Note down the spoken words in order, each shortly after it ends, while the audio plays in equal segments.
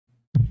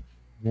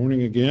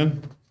Morning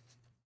again.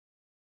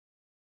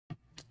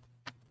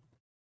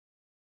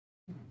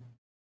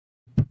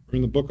 We're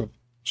in the book of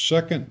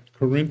 2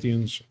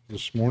 Corinthians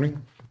this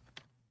morning.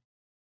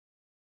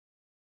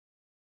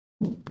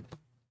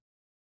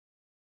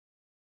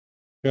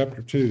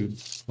 Chapter 2,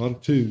 a lot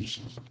of twos.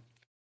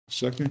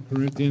 2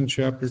 Corinthians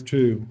chapter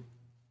 2.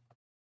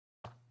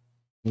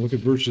 We'll look at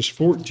verses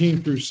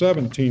 14 through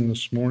 17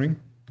 this morning.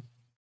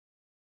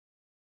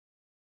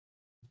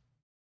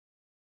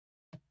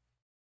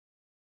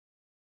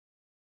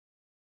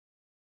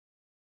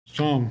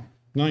 Psalm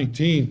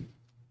 19.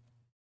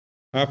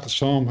 Half the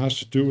psalm has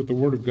to do with the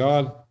Word of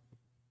God.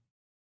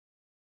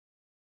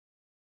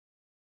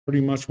 Pretty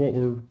much what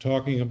we're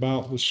talking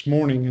about this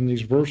morning in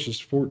these verses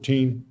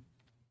 14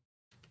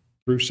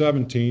 through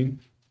 17.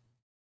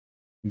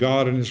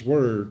 God and His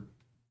Word.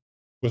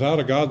 Without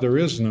a God, there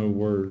is no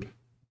Word.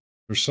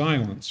 There's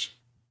silence.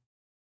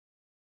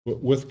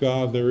 But with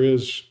God, there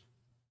is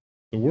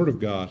the Word of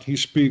God. He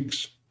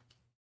speaks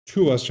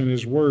to us in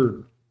His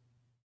Word.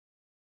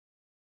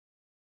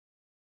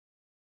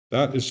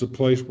 That is the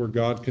place where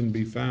God can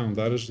be found.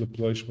 That is the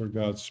place where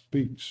God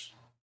speaks.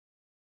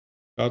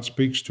 God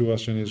speaks to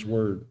us in His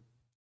Word.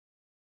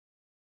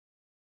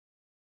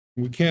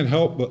 We can't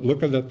help but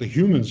look at the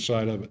human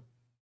side of it.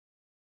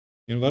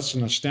 You know, that's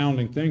an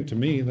astounding thing to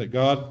me, that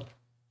God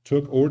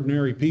took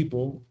ordinary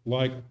people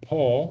like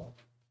Paul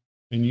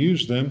and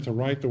used them to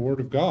write the Word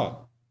of God.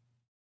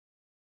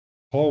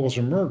 Paul was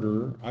a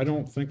murderer. I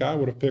don't think I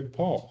would have picked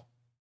Paul.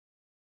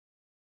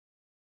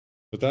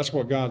 But that's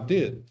what God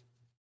did.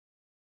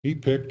 He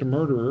picked a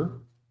murderer,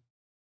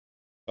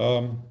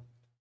 brought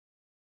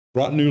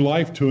new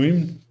life to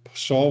him.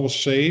 Saul was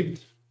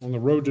saved on the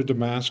road to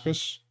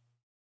Damascus.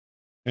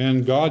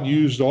 And God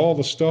used all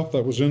the stuff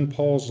that was in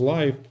Paul's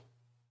life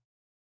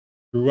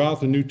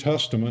throughout the New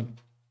Testament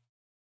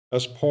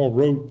as Paul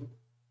wrote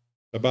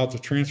about the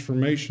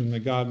transformation that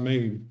God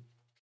made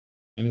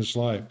in his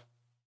life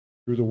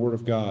through the Word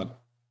of God.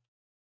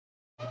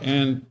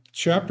 And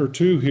chapter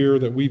 2 here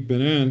that we've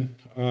been in,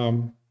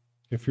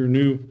 if you're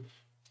new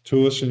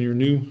to us and you're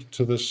new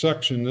to this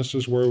section, this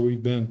is where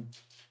we've been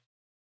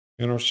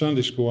in our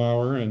Sunday school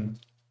hour, and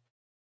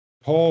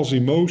Paul's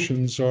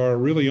emotions are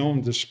really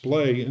on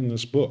display in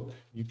this book.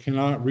 You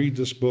cannot read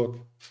this book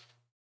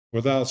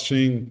without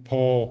seeing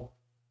Paul's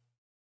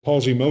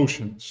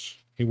emotions.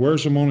 He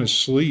wears them on his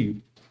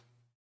sleeve.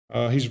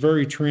 He's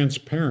very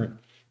transparent.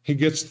 He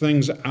gets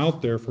things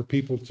out there for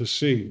people to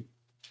see.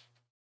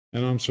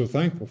 And I'm so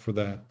thankful for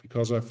that,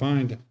 because I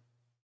find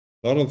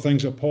a lot of the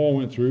things that Paul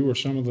went through are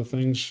some of the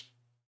things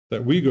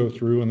that we go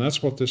through, and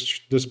that's what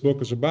this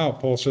book is about.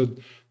 Paul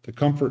said, the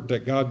comfort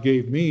that God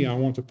gave me, I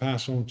want to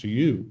pass on to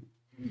you.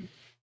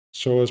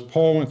 So as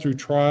Paul went through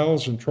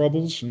trials and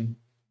troubles and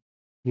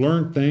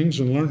learned things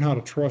and learned how to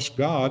trust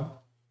God,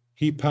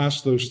 he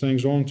passed those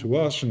things on to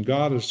us, and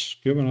God has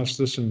given us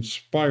this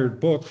inspired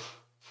book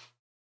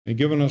and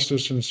given us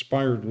this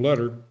inspired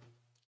letter.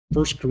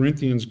 1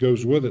 Corinthians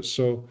goes with it,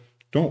 so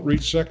don't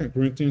read 2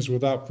 Corinthians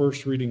without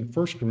first reading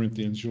 1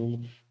 Corinthians.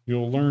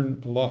 You'll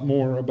learn a lot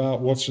more about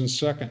what's in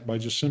 2nd by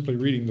just simply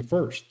reading the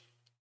first.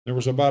 There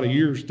was about a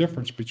year's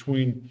difference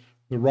between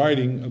the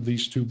writing of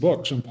these two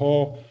books, and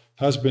Paul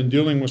has been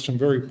dealing with some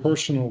very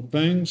personal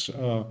things.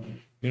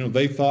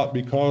 They thought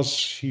because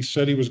he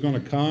said he was going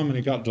to come and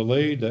he got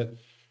delayed that,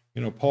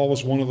 Paul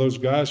was one of those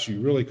guys you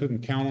really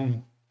couldn't count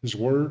on his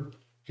word.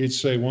 He'd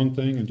say one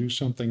thing and do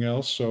something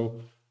else. So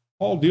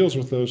Paul deals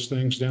with those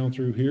things down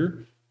through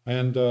here.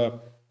 And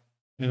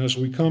as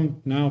we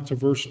come now to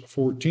verse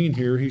 14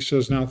 here, he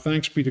says, "Now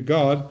thanks be to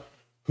God,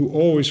 who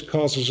always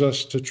causes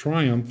us to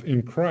triumph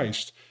in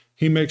Christ.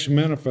 He makes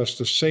manifest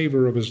the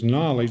savor of his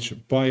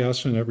knowledge by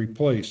us in every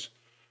place.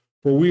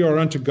 For we are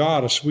unto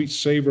God a sweet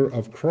savor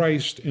of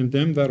Christ in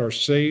them that are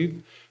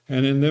saved,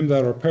 and in them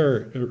that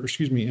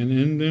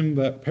in them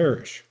that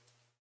perish.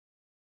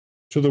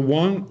 To the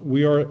one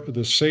we are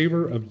the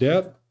savor of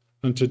death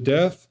unto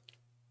death,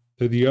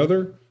 to the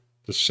other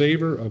the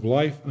savor of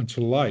life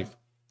unto life.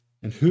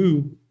 And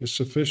who is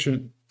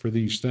sufficient for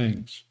these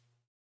things?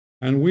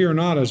 And we are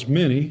not as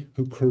many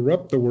who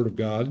corrupt the word of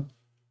God,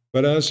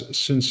 but as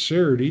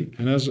sincerity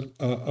and as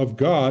of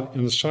God,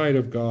 in the sight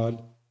of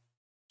God,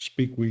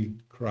 speak we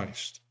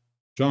Christ."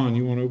 John,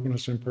 you want to open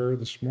us in prayer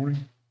this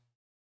morning?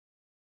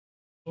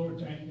 Lord,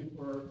 thank you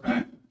for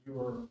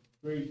your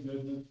great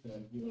goodness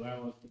that you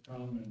allow us to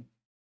come and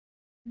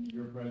in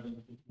your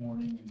presence this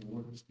morning and to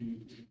worship you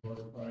through the blood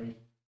of Christ.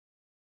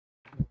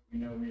 We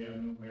know we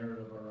have no merit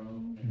of our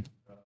own, and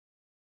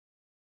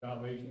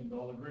salvation is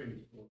all the grace.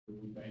 Lord,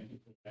 we thank you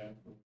for that.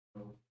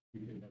 So we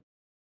can never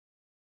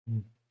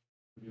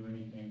do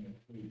anything that's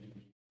pleasing to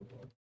you,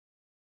 Lord.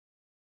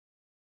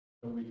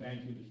 So we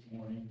thank you this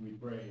morning. We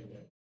pray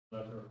that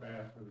bless our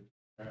pastors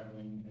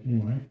traveling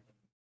his wife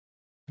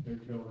and their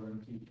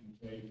children, keep them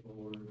safe,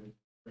 Lord. And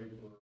pray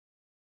for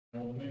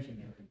all the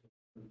missionaries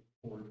who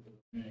support the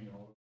many,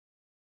 Lord.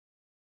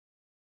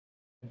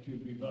 That you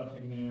be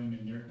blessing them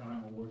in their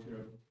time of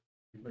worship.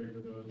 We pray for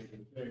those that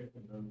are sick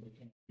and those that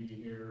can't be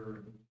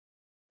here. And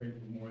pray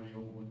for more of the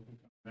old ones to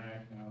come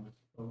back now that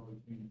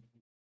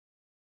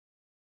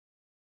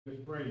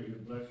just pray you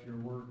bless your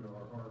word to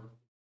our heart,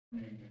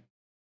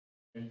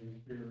 and your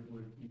spirit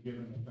would be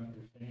given us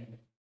understanding.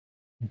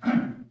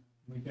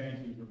 We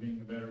thank you for being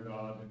a better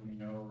God than we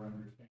know or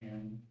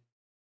understand.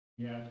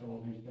 We ask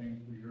all these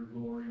things for your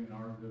glory and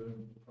our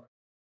good.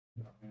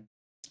 Amen.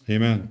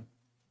 Amen.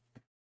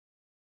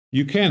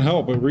 You can't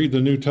help but read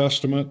the New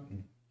Testament,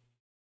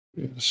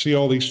 see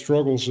all these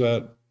struggles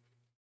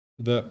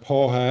that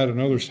Paul had and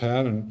others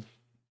had, and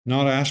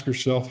not ask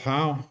yourself,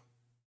 how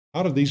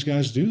did these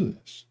guys do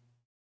this?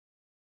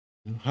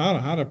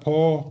 How did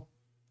Paul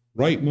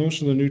write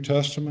most of the New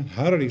Testament?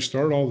 How did he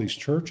start all these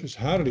churches?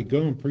 How did he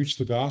go and preach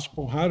the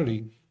gospel? How did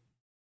he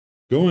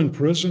go in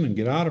prison and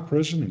get out of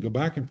prison and go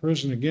back in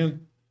prison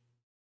again?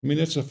 I mean,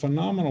 it's a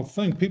phenomenal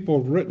thing. People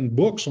have written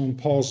books on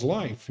Paul's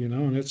life,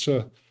 and it's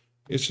an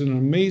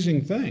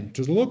amazing thing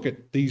to look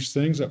at these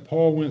things that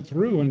Paul went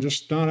through and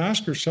just not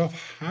ask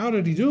yourself, how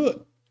did he do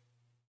it?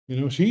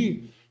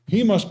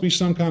 He must be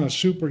some kind of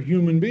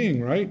superhuman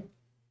being, right?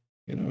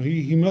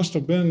 He must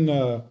have been,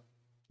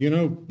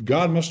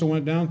 God must have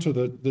went down to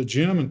the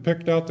gym and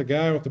picked out the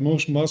guy with the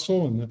most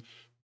muscle and the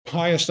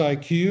highest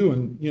IQ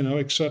and,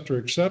 et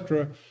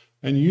cetera,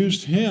 and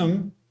used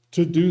him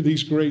to do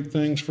these great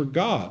things for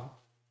God.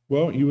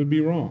 Well, you would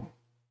be wrong.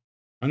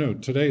 I know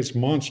today it's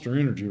Monster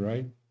Energy,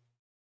 right?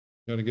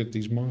 Got to get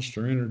these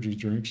Monster Energy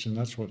drinks, and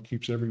that's what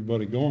keeps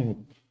everybody going. With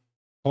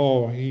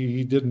Paul,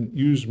 he didn't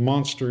use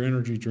Monster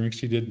Energy drinks.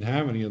 He didn't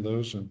have any of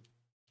those, and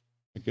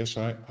I guess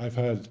I've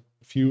had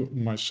a few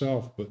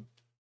myself, but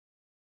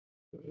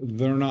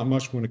they're not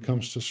much when it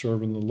comes to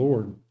serving the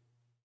Lord.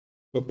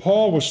 But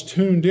Paul was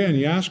tuned in.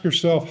 You ask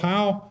yourself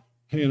how,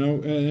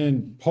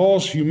 and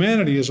Paul's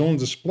humanity is on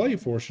display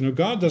for us.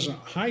 God doesn't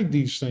hide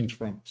these things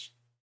from us.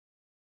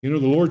 The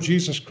Lord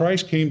Jesus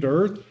Christ came to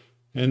earth,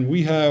 and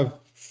we have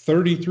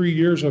 33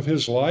 years of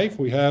his life.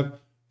 We have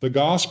the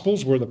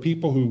Gospels, where the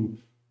people who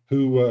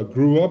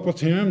grew up with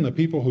him, the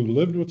people who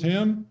lived with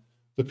him,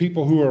 the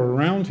people who are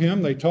around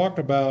him, they talked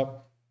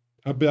about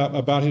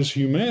his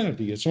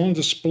humanity. It's on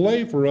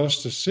display for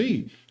us to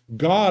see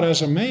God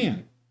as a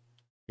man.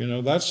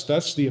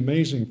 That's the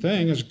amazing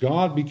thing, is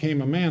God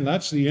became a man.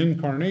 That's the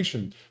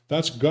incarnation.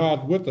 That's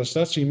God with us.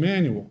 That's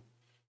Emmanuel.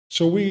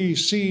 So we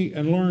see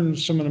and learn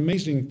some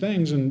amazing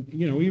things. And,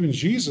 even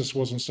Jesus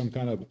wasn't some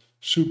kind of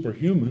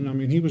superhuman. I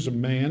mean, he was a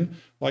man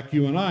like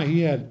you and I. He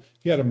had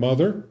a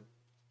mother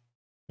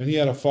and he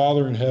had a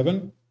father in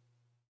heaven,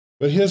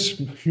 but his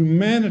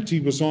humanity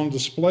was on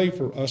display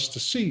for us to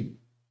see.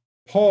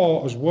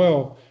 Paul as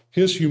well,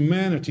 his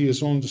humanity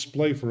is on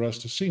display for us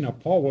to see. Now,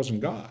 Paul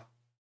wasn't God.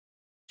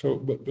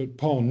 But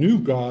Paul knew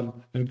God,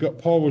 and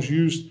Paul was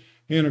used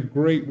in a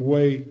great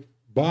way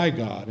by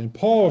God. And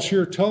Paul is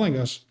here telling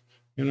us,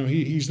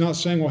 he's not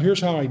saying, well,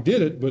 here's how I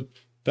did it, but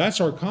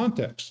that's our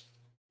context.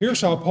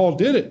 Here's how Paul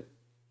did it.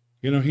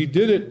 He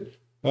did it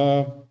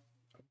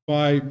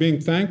by being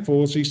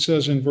thankful, as he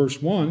says in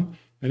verse 1,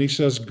 and he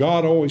says,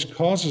 God always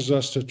causes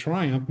us to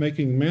triumph,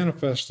 making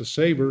manifest the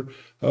savor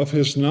of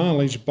his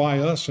knowledge by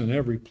us in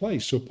every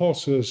place. So Paul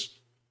says,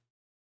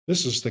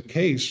 this is the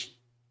case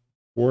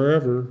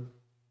wherever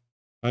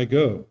I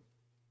go.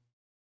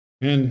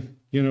 And,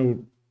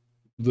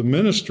 the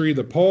ministry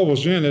that Paul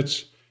was in,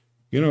 it's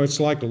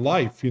like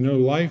life.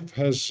 Life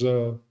has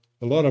a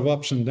lot of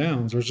ups and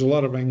downs. There's a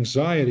lot of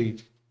anxiety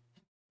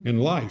in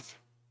life.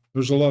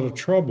 There's a lot of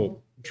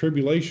trouble,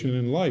 tribulation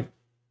in life.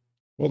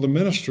 Well, the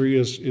ministry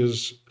is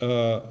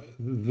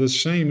the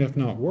same, if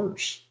not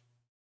worse.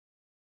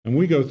 And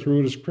we go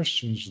through it as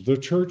Christians. The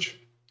church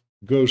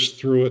goes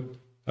through it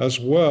as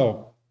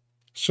well.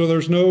 So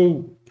there's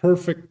no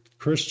perfect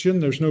Christian.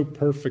 There's no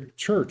perfect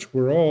church.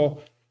 We're all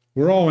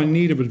in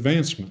need of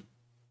advancement.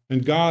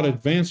 And God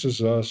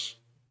advances us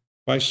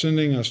by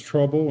sending us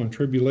trouble and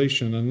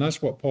tribulation. And that's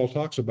what Paul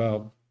talks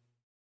about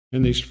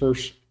in these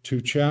first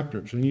two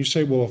chapters. And you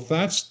say, well, if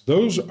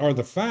those are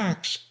the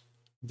facts,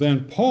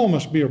 then Paul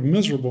must be a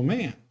miserable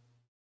man.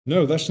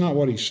 No, that's not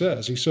what he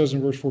says. He says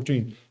in verse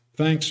 14,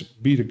 thanks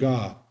be to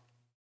God.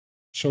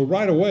 So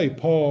right away,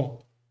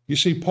 Paul's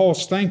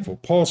thankful.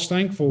 Paul's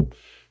thankful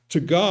to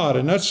God,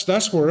 and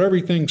that's where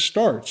everything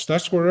starts.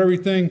 That's where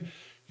everything,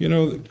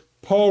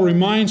 Paul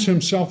reminds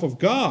himself of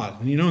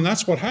God, and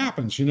that's what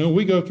happens.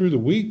 We go through the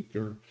week,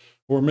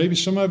 or maybe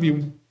some of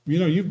you,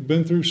 you've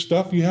been through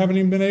stuff, you haven't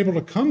even been able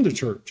to come to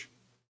church.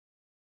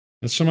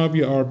 And some of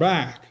you are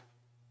back.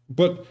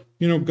 But,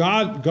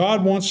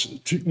 God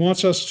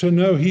wants us to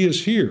know he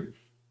is here.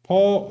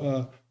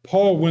 Paul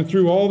went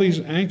through all these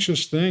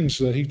anxious things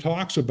that he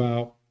talks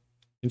about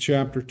in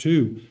chapter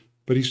 2,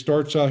 but he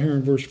starts out here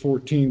in verse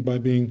 14 by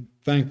being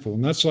thankful.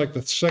 And that's like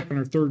the second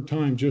or third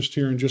time just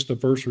here in just a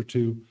verse or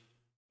two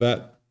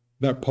that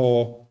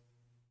Paul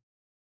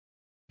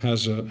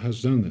has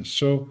done this.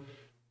 So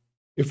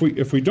if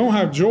we don't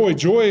have joy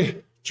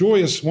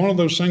is one of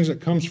those things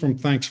that comes from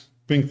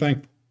being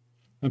thankful.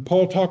 And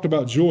Paul talked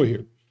about joy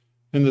here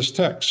in this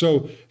text.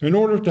 So in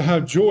order to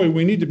have joy,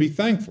 we need to be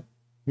thankful.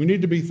 We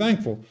need to be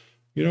thankful.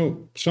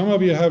 Some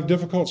of you have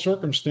difficult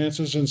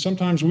circumstances, and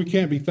sometimes we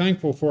can't be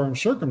thankful for our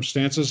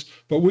circumstances,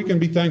 but we can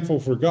be thankful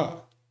for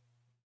God.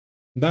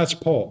 That's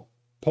Paul.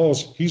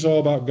 He's all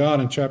about God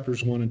in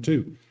chapters 1 and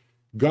 2.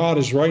 God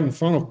is right in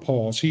front of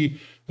Paul as he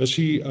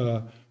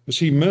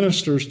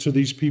ministers to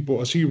these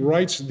people, as he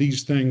writes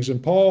these things.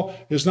 And Paul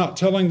is not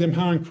telling them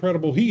how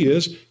incredible he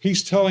is.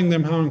 He's telling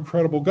them how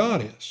incredible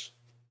God is.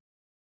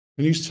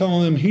 And he's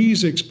telling them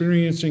he's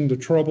experiencing the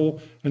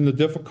trouble and the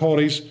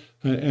difficulties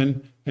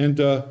and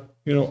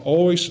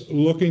always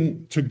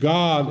looking to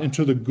God and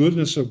to the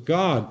goodness of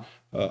God.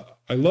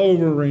 I love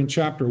over in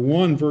chapter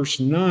 1, verse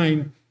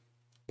 9,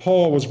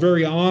 Paul was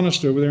very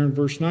honest over there in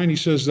verse 9. He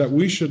says that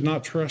we should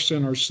not trust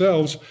in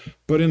ourselves,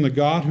 but in the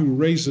God who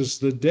raises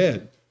the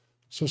dead.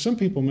 So some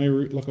people may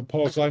look at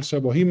Paul's life and say,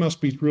 well, he must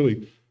be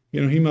really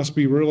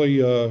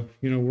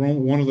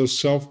one of those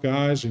self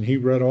guys, and he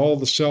read all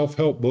the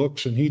self-help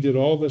books, and he did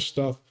all this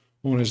stuff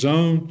on his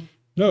own.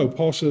 No,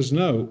 Paul says,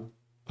 no,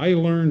 I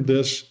learned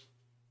this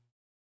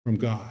from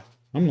God.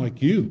 I'm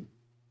like you,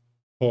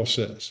 Paul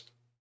says.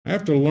 I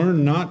have to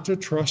learn not to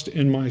trust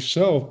in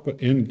myself, but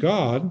in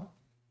God.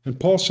 And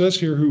Paul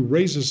says here, who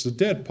raises the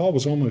dead. Paul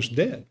was almost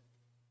dead.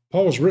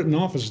 Paul was written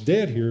off as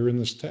dead here in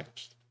this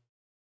text.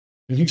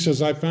 And he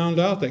says, I found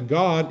out that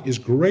God is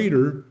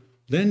greater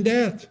than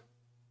death.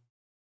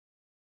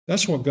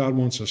 That's what God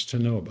wants us to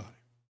know about him.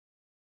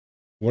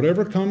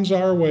 Whatever comes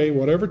our way,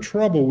 whatever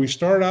trouble, we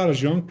start out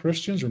as young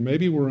Christians, or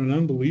maybe we're an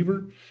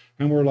unbeliever,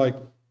 and we're like,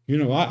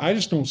 I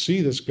just don't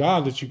see this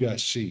God that you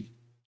guys see.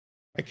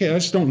 I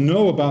just don't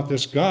know about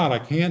this God. I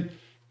can't,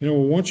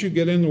 once you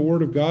get in the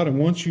Word of God, and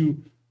once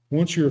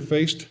you're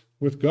faced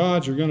with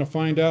God, you're going to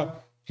find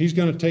out he's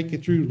going to take you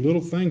through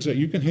little things that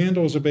you can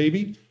handle as a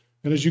baby.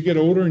 And as you get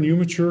older and you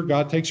mature,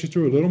 God takes you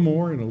through a little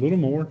more and a little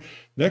more.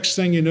 Next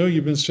thing you know,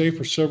 you've been saved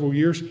for several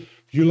years.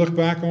 You look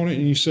back on it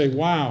and you say,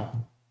 wow,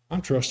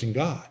 I'm trusting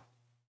God.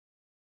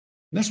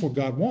 And that's what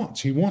God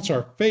wants. He wants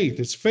our faith.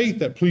 It's faith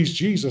that pleases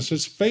Jesus.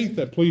 It's faith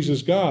that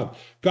pleases God.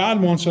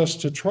 God wants us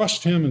to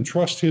trust him and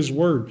trust his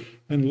word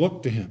and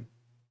look to him,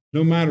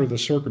 no matter the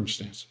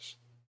circumstances,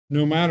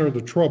 no matter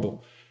the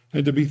trouble,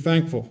 and to be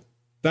thankful.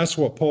 That's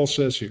what Paul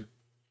says here.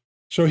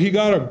 So he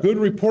got a good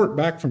report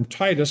back from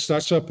Titus.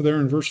 That's up there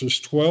in verses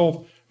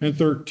 12 and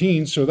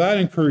 13. So that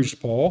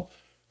encouraged Paul.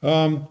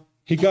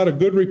 He got a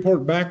good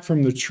report back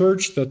from the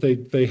church that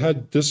they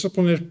had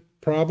disciplinary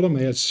problem.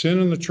 They had sin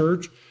in the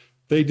church.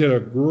 They did a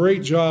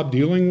great job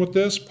dealing with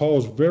this. Paul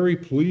is very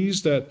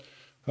pleased that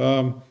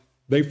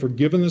they've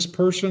forgiven this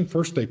person.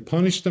 First, they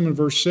punished them in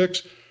verse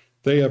 6.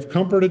 They have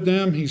comforted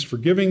them. He's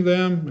forgiving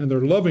them, and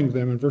they're loving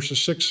them in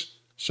verses 6,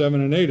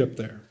 7, and 8 up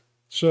there.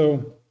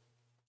 So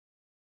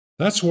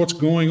that's what's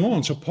going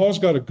on. So Paul's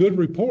got a good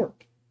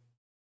report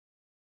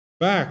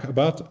back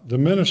about the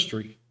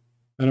ministry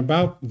and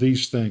about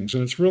these things,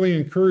 and it's really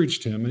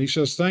encouraged him. And he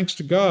says, thanks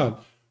to God,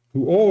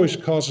 who always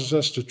causes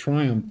us to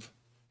triumph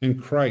in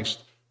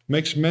Christ,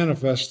 makes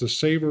manifest the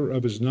savor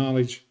of his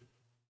knowledge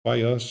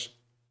by us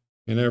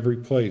in every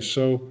place.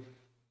 So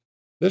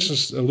this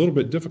is a little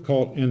bit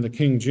difficult in the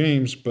King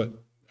James, but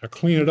I'll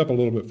clean it up a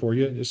little bit for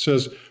you. It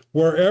says,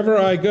 wherever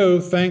I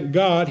go, thank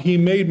God, he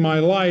made my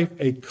life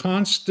a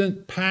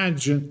constant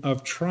pageant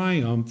of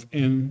triumph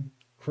in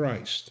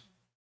Christ.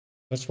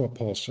 That's what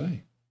Paul's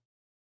saying.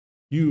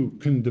 You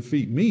can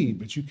defeat me,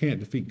 but you can't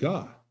defeat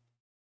God.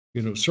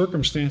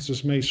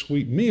 Circumstances may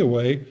sweep me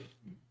away.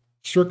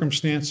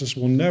 Circumstances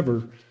will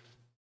never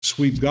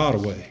sweep God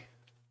away.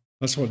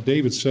 That's what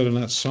David said in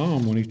that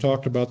psalm when he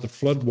talked about the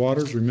flood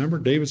waters. Remember,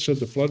 David said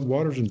the flood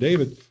waters, and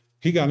David,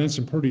 he got in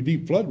some pretty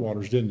deep flood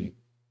waters, didn't he?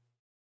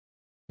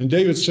 And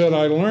David said,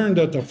 I learned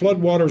that the flood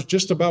waters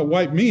just about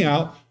wiped me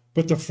out,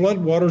 but the flood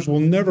waters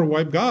will never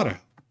wipe God out.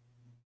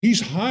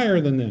 He's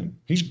higher than them.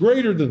 He's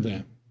greater than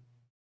them.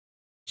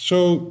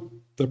 So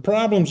the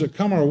problems that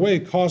come our way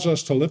cause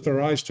us to lift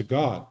our eyes to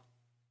God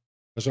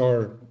as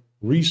our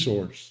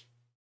resource,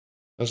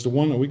 as the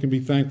one that we can be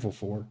thankful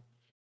for,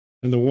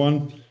 and the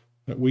one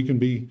that we can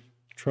be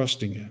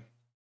trusting in.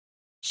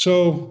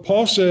 So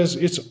Paul says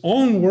it's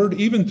onward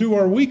even through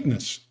our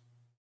weakness.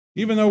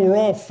 Even though we're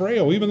all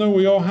frail, even though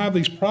we all have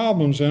these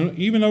problems, and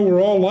even though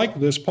we're all like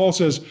this, Paul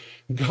says,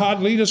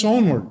 God lead us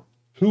onward.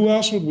 Who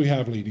else would we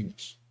have leading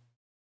us?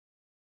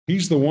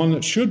 He's the one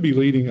that should be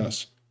leading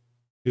us,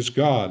 is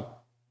God.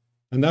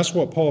 And that's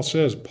what Paul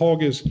says. Paul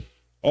gives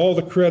all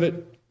the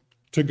credit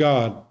to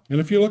God. And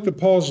if you look at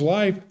Paul's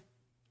life,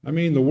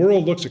 the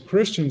world looks at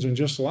Christians and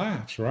just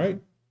laughs, right?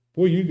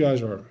 Boy, you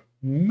guys are a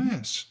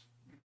mess.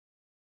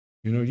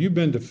 You've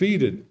been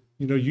defeated.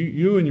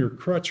 You and your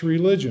crutch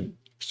religion,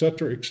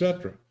 etc.,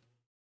 etc.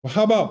 Well,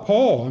 how about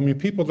Paul?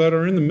 People that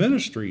are in the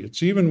ministry,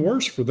 it's even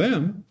worse for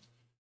them.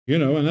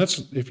 And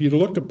that's, if you'd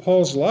looked at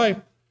Paul's life,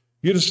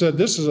 you'd have said,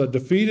 this is a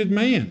defeated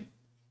man.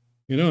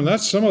 And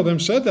that's, some of them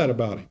said that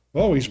about him.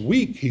 Oh, he's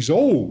weak, he's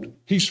old,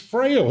 he's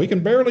frail, he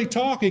can barely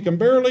talk, he can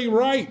barely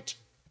write.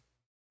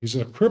 He's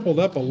a crippled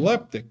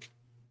epileptic,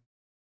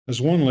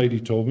 as one lady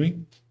told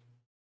me.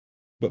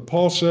 But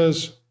Paul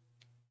says,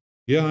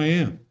 yeah, I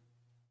am.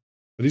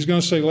 But he's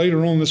going to say later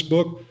on in this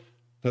book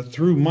that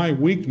through my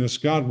weakness,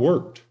 God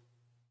worked.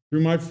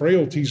 Through my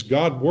frailties,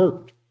 God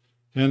worked.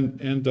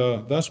 And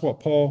that's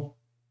what Paul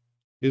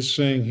is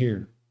saying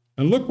here.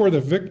 And look where the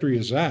victory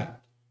is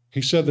at.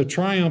 He said the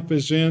triumph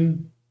is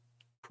in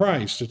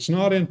Christ. It's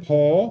not in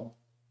Paul.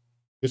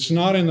 It's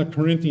not in the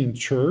Corinthian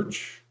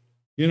church.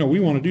 We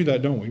want to do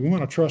that, don't we? We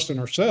want to trust in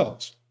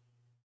ourselves.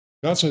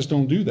 God says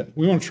don't do that.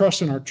 We want to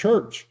trust in our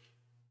church.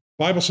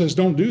 The Bible says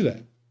don't do that.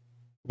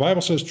 The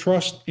Bible says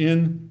trust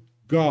in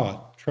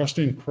God. Trust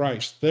in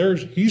Christ.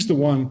 He's the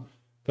one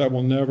that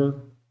will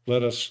never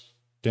let us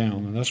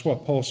down. And that's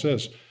what Paul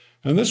says.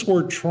 And this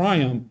word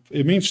triumph,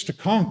 it means to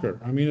conquer.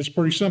 I mean, it's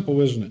pretty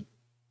simple, isn't it?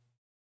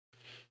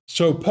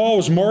 So Paul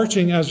is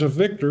marching as a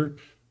victor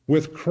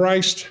with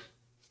Christ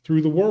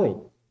through the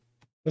world.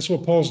 That's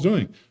what Paul's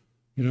doing.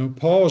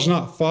 Paul is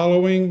not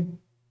following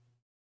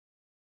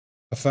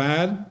a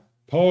fad.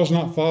 Paul is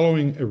not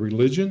following a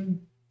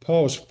religion.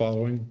 Paul is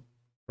following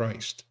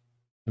Christ.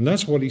 And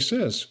that's what he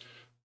says.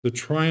 The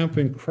triumph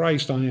in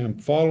Christ I am,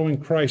 following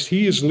Christ.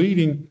 He is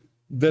leading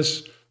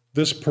this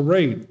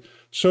parade.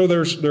 So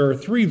there are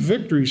three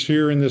victories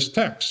here in this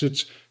text.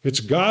 It's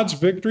God's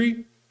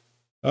victory,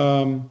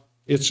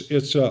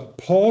 it's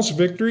Paul's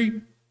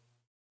victory,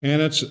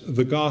 and it's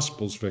the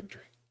gospel's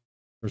victory.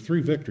 There are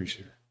three victories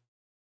here.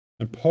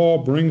 And Paul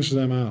brings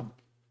them out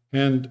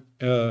and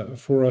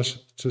for us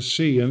to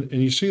see. And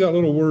you see that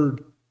little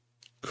word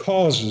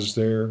causes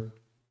there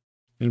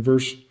in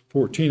verse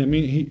 14. I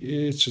mean,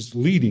 it's just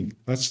leading.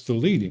 That's the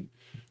leading.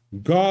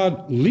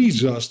 God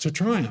leads us to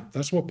triumph.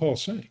 That's what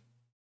Paul's saying.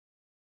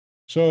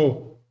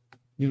 So,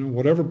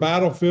 whatever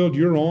battlefield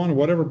you're on,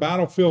 whatever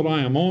battlefield I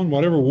am on,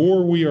 whatever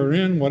war we are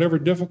in, whatever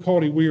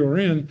difficulty we are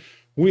in,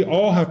 we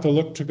all have to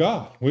look to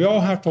God. We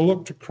all have to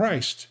look to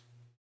Christ.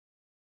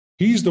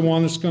 He's the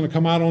one that's going to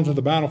come out onto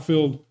the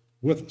battlefield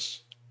with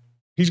us.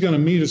 He's going to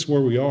meet us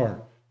where we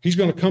are. He's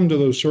going to come to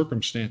those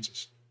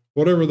circumstances,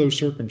 whatever those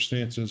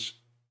circumstances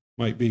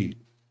might be.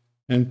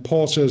 And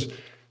Paul says,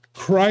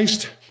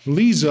 Christ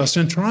leads us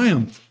in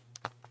triumph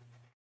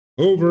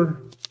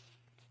over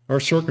our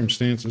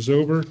circumstances,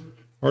 over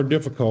our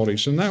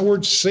difficulties. And that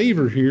word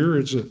savor here,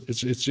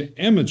 it's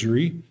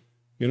imagery.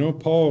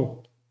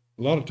 Paul,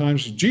 a lot of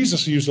times,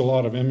 Jesus used a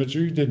lot of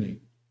imagery, didn't he?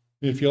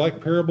 If you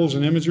like parables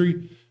and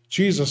imagery,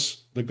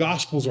 Jesus, the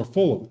Gospels are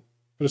full of it.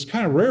 But it's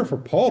kind of rare for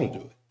Paul to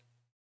do it.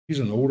 He's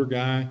an older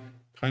guy,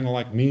 kind of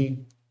like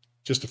me,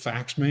 just a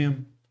facts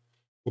man.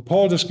 Well,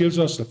 Paul just gives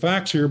us the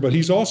facts here, but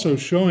he's also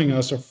showing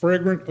us a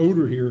fragrant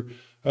odor here,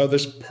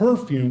 this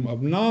perfume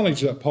of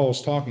knowledge that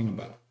Paul's talking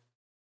about.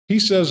 He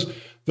says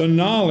the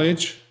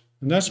knowledge,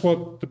 and that's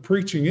what the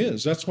preaching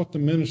is. That's what the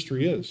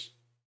ministry is.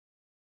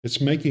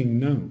 It's making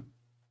known.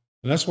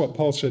 And that's what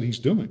Paul said he's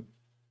doing.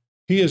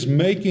 He is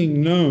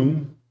making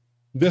known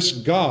this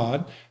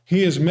God.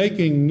 He is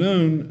making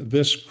known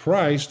this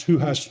Christ who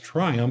has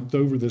triumphed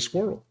over this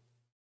world.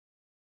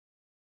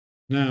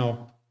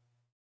 Now,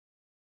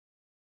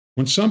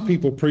 when some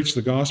people preach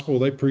the gospel,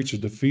 they preach a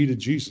defeated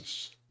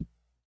Jesus.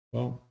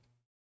 Well,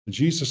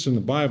 Jesus in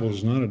the Bible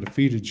is not a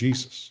defeated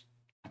Jesus.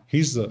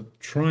 He's the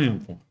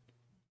triumph one.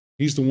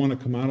 He's the one that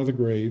come out of the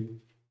grave.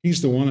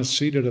 He's the one that's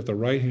seated at the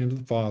right hand of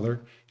the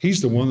Father. He's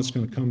the one that's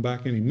going to come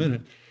back any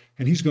minute,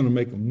 and he's going to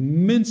make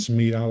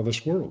mincemeat out of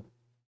this world.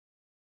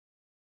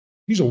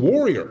 He's a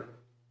warrior.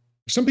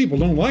 Some people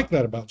don't like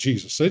that about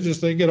Jesus.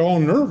 They get all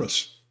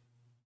nervous.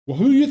 Well,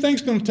 who do you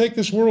think's going to take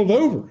this world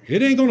over?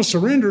 It ain't going to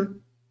surrender.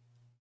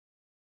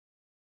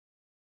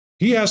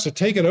 He has to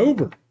take it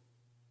over.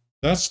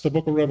 That's the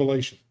book of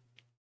Revelation.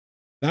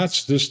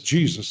 That's this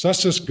Jesus.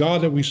 That's this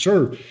God that we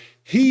serve.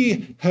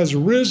 He has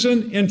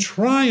risen in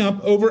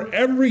triumph over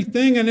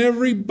everything and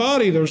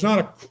everybody. There's not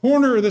a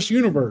corner of this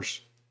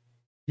universe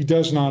he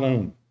does not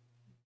own.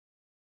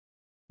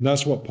 And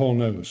that's what Paul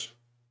knows.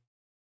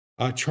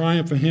 I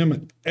triumph in him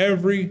at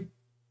every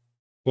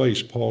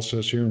place, Paul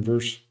says here in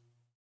verse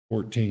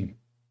 14.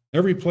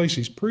 Every place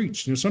he's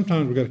preached.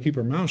 Sometimes we've got to keep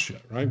our mouth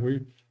shut, right?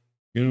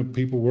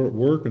 People were at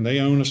work and they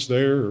own us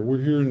there, or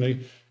we're here and they,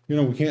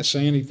 we can't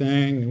say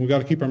anything and we got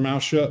to keep our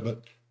mouth shut.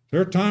 But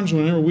there are times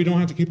whenever we don't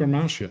have to keep our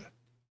mouth shut.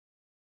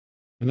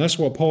 And that's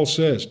what Paul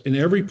says. In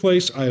every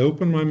place I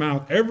opened my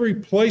mouth, every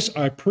place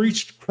I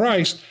preached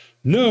Christ,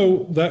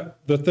 know that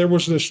there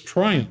was this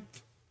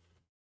triumph,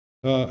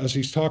 as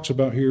he talks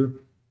about here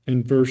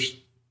in verse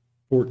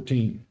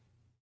 14.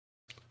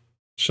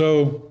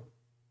 So,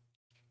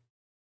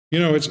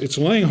 it's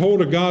laying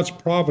hold of God's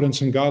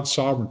providence and God's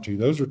sovereignty.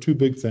 Those are two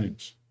big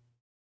things.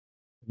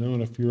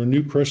 And if you're a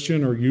new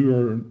Christian or you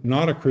are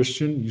not a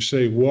Christian, you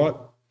say,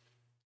 what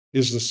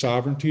is the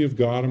sovereignty of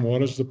God and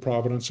what is the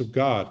providence of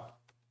God?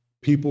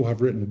 People have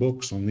written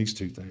books on these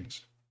two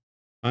things.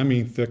 I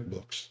mean, thick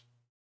books.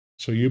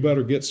 So you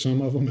better get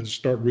some of them and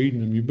start reading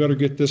them. You better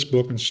get this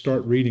book and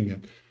start reading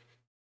it.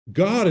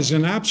 God is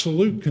in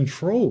absolute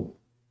control.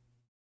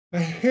 A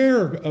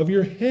hair of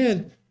your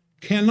head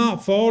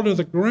cannot fall to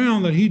the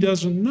ground that he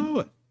doesn't know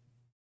it.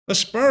 A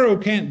sparrow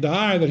can't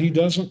die that he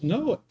doesn't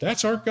know it.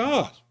 That's our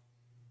God.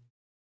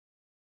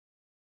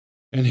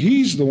 And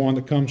he's the one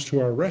that comes to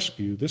our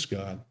rescue, this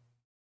God.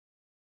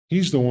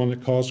 He's the one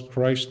that caused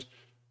Christ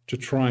to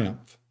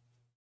triumph.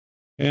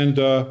 And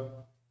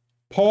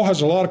Paul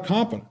has a lot of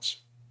confidence.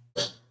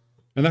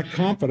 And that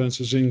confidence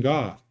is in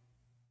God.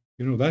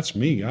 That's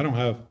me.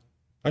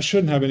 I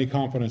shouldn't have any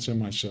confidence in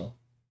myself.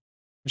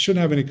 I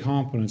shouldn't have any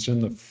confidence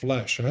in the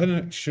flesh.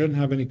 I shouldn't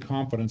have any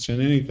confidence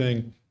in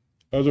anything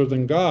other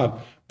than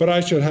God. But I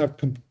should have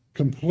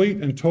complete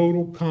and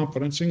total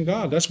confidence in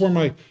God. That's where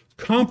my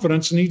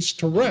confidence needs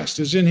to rest,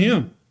 is in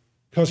Him,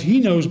 because He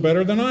knows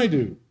better than I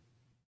do.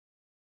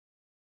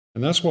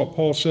 And that's what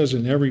Paul says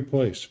in every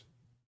place.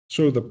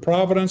 So the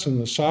providence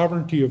and the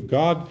sovereignty of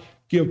God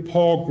give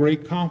Paul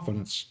great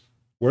confidence.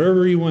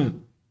 Wherever he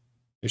went,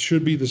 it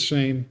should be the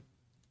same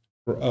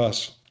for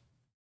us.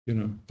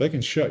 They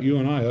can shut you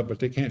and I up, but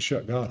they can't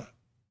shut God up.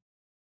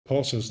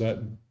 Paul says that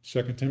in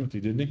 2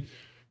 Timothy, didn't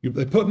he?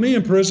 They put me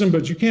in prison,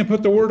 but you can't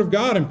put the word of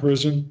God in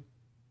prison.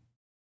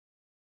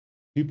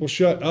 People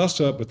shut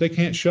us up, but they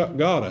can't shut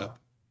God up.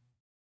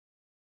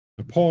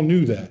 And Paul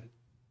knew that.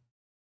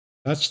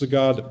 That's the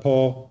God that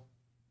Paul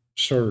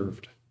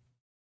served.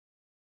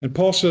 And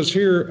Paul says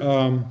here,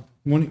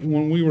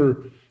 when we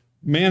were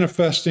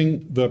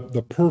manifesting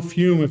the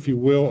perfume, if you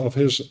will, of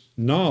his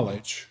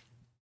knowledge,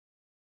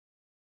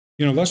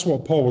 that's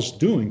what Paul was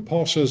doing.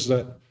 Paul says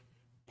that,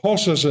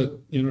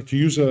 to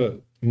use a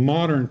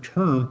modern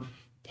term,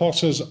 Paul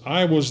says,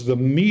 I was the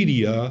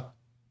media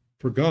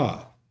for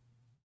God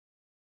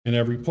in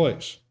every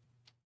place.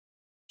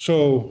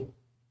 So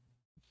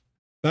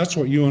that's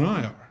what you and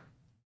I are.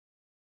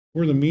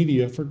 We're the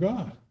media for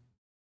God.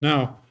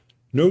 Now,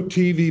 no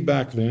TV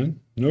back then,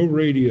 no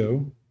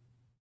radio,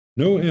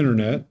 no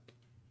internet.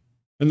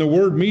 And the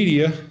word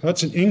media,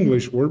 that's an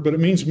English word, but it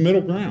means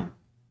middle ground.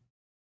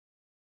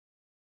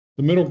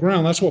 The middle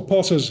ground, that's what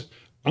Paul says.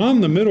 I'm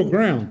the middle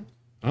ground.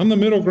 I'm the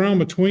middle ground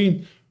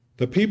between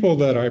the people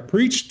that I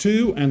preach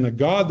to and the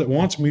God that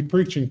wants me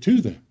preaching to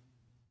them.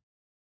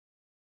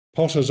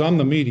 Paul says, I'm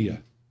the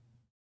media.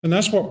 And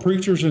that's what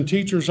preachers and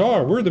teachers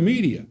are. We're the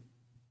media.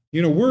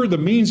 We're the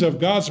means of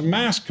God's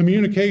mass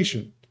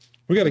communication.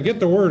 We got to get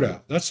the word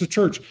out. That's the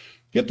church.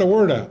 Get the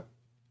word out.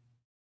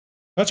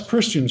 That's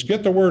Christians.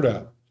 Get the word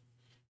out.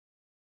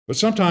 But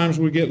sometimes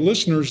we get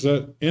listeners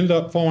that end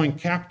up falling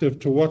captive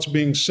to what's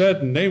being said,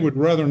 and they would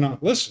rather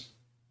not listen.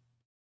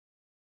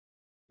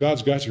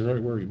 God's got you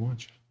right where He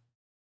wants you.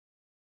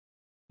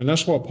 And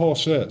that's what Paul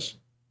says.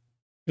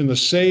 In the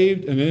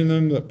saved and in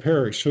them that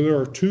perish. So there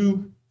are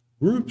two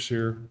groups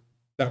here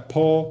that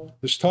Paul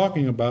is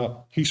talking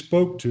about. He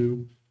spoke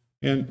to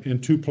in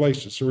two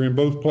places, or in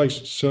both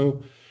places.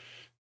 So,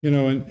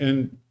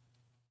 and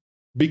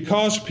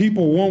because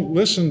people won't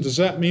listen, does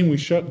that mean we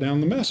shut down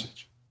the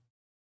message?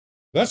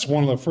 That's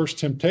one of the first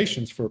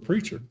temptations for a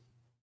preacher.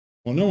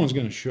 Well, no one's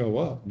going to show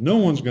up. No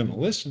one's going to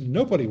listen.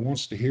 Nobody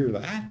wants to hear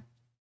that.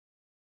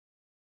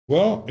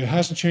 Well, it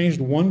hasn't changed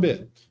one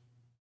bit.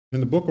 In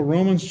the book of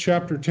Romans,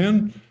 chapter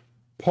 10,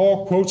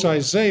 Paul quotes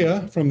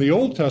Isaiah from the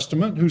Old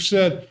Testament, who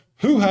said,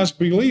 "Who has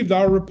believed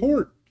our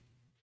report?"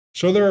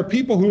 So there are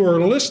people who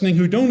are listening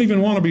who don't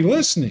even want to be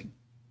listening.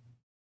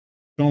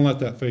 Don't let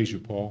that faze you,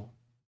 Paul.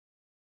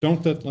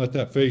 Don't let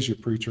that faze you,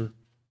 preacher.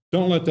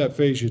 Don't let that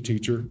faze you,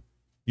 teacher.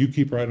 You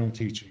keep right on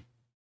teaching.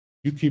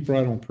 You keep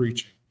right on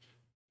preaching.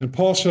 And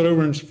Paul said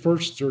over in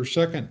 1st or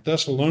 2nd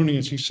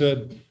Thessalonians, he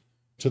said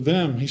to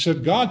them, he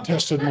said, God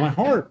tested my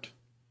heart.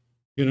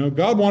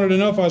 God wanted to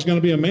know if I was going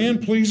to be a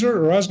man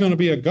pleaser or I was going to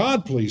be a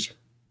God pleaser.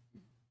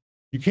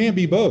 You can't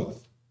be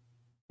both.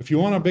 If you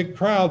want a big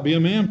crowd, be a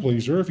man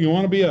pleaser. If you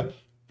want to be a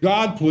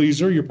God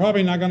pleaser, you're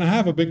probably not going to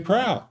have a big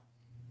crowd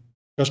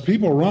because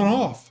people run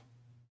off.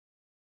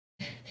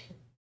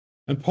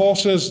 And Paul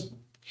says,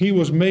 He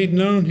was made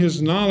known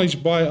His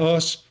knowledge by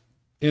us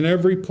in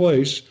every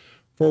place,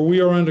 for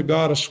we are unto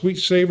God a sweet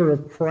savor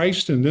of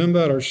Christ in them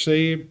that are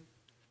saved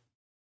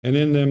and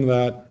in them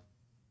that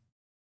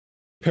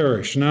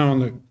perish.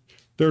 Now,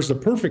 there's the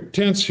perfect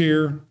tense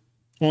here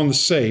on the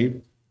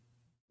saved.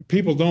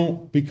 People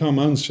don't become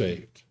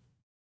unsaved.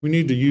 We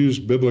need to use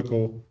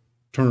biblical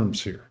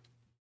terms here.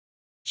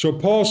 So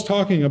Paul's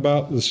talking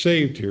about the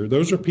saved here.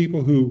 Those are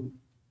people who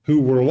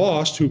were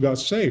lost, who got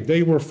saved.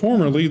 They were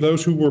formerly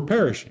those who were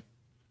perishing.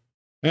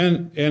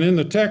 And in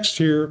the text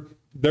here,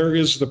 there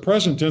is the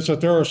present tense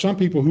that there are some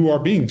people who are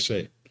being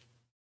saved.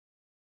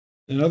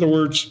 In other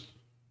words,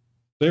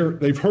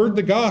 they've heard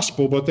the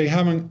gospel, but they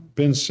haven't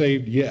been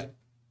saved yet,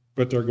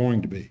 but they're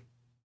going to be.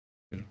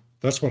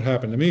 That's what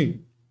happened to me.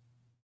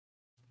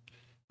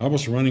 I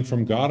was running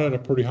from God at a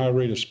pretty high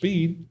rate of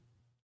speed,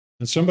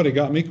 and somebody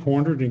got me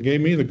cornered and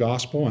gave me the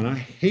gospel, and I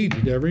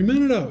hated every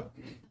minute of it.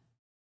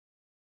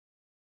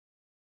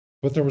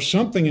 But there was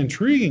something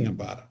intriguing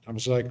about it. I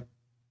was like,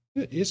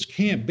 it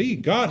can't be.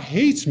 God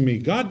hates me.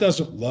 God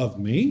doesn't love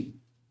me.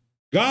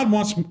 God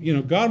wants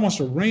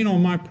to rain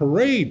on my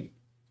parade.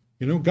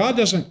 God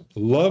doesn't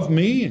love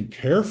me and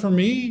care for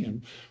me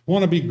and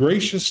want to be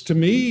gracious to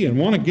me and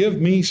want to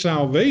give me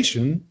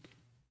salvation.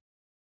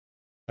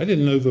 I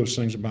didn't know those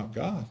things about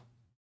God.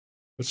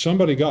 But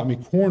somebody got me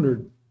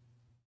cornered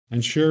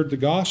and shared the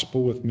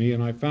gospel with me,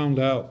 and I found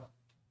out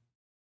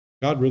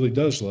God really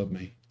does love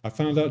me. I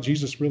found out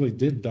Jesus really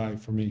did die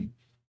for me.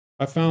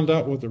 I found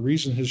out what the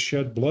reason His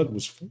shed blood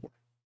was for.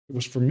 It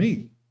was for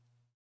me.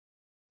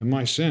 and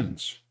my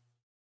sins.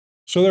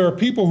 So there are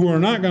people who are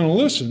not going to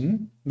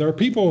listen. There are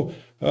people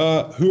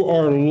who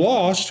are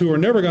lost, who are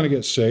never going to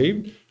get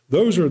saved.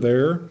 Those are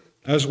there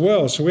as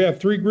well. So we have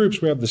three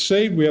groups. We have the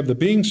saved, we have the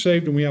being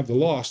saved, and we have the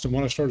lost. And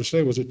what I started to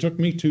say was it took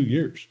me 2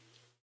 years.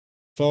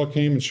 A fellow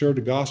came and shared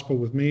the gospel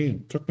with me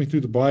and took me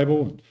through the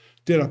Bible and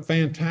did a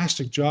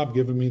fantastic job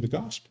giving me the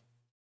gospel.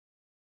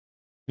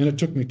 And it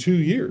took me 2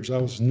 years. I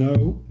was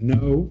no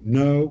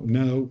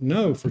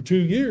for 2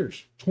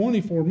 years,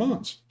 24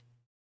 months.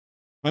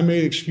 I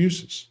made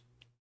excuses.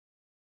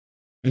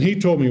 And he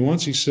told me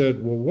once, he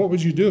said, well, what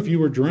would you do if you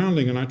were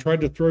drowning and I tried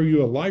to throw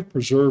you a life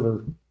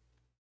preserver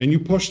and you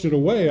pushed it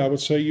away? I would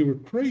say you were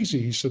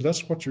crazy. He said,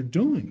 that's what you're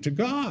doing to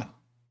God.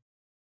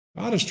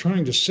 God is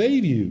trying to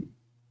save you.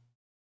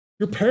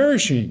 You're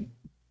perishing.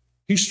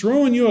 He's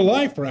throwing you a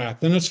life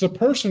raft, and it's the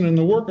person and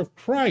the work of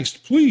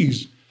Christ.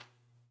 Please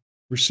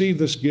receive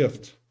this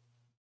gift.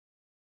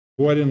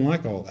 Boy, I didn't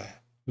like all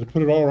that. They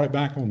put it all right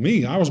back on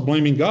me. I was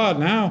blaming God.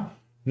 Now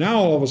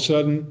all of a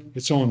sudden,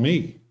 it's on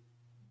me.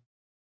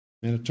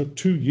 And it took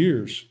 2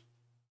 years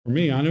for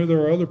me. I know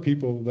there are other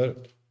people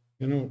that,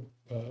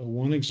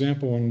 one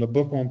example in the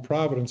book on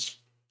Providence,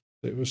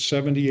 it was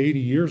 70, 80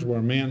 years where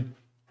a man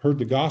heard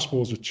the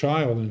gospel as a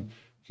child, and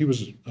he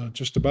was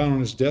just about on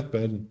his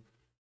deathbed, and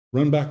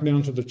run back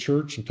down to the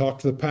church and talk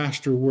to the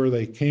pastor where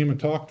they came and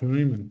talked to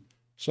him, and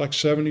it's like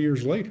 70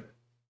 years later.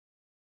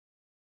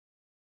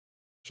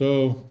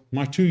 So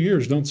my 2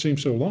 years don't seem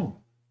so long.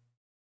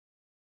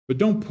 But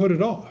don't put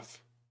it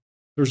off.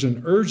 There's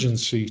an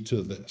urgency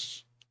to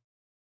this.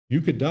 You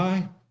could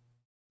die.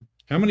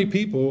 How many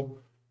people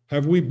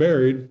have we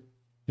buried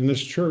in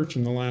this church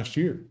in the last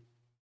year?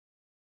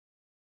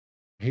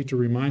 I hate to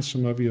remind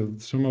some of you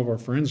of some of our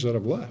friends that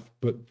have left,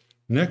 but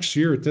next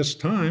year at this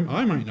time,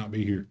 I might not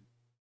be here.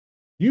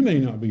 You may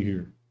not be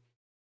here.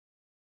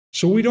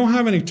 So we don't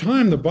have any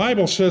time. The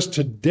Bible says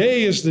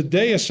today is the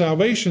day of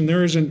salvation.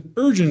 There is an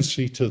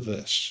urgency to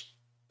this.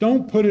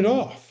 Don't put it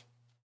off.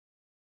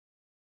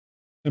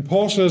 And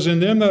Paul says, in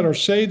them that are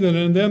saved and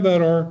in them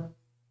that are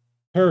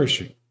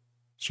perishing.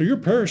 So you're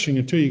perishing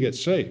until you get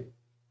saved,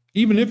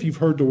 even if you've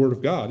heard the word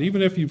of God,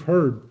 even if you've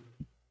heard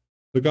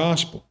the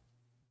gospel.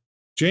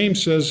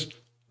 James says,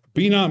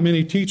 be not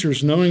many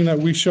teachers, knowing that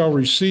we shall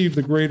receive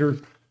the greater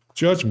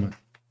judgment.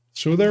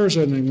 So there is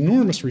an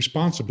enormous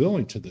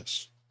responsibility to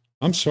this.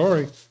 I'm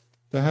sorry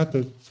to have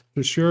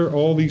to share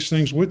all these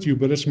things with you,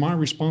 but it's my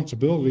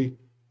responsibility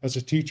as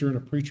a teacher and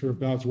a preacher of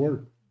God's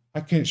word. I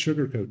can't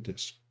sugarcoat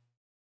this.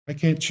 I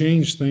can't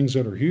change things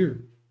that are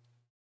here,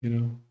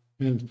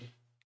 and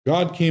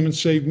God came and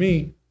saved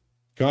me.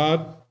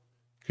 God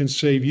can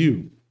save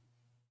you.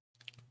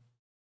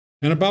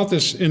 And about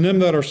this, in them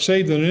that are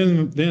saved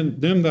and in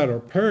them that are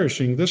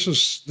perishing, this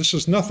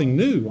is nothing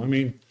new. I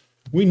mean,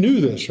 we knew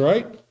this,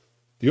 right?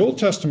 The Old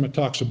Testament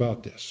talks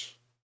about this.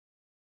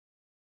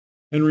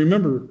 And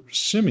remember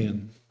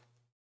Simeon.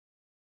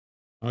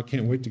 I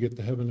can't wait to get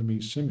to heaven to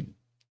meet Simeon.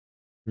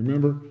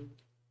 Remember,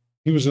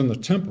 he was in the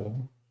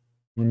temple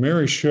when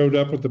Mary showed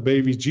up with the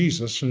baby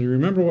Jesus. And you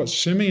remember what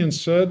Simeon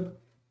said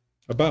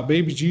about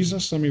baby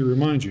Jesus? Let me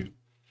remind you.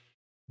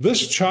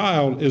 This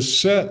child is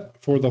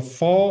set for the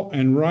fall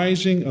and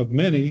rising of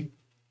many,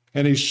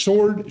 and a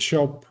sword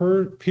shall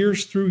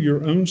pierce through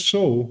your own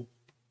soul,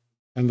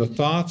 and the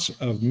thoughts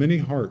of many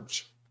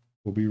hearts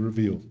will be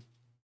revealed.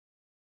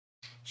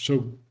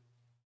 So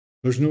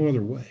there's no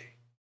other way.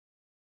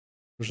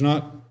 There's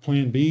not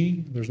plan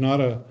B. There's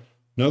not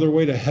another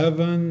way to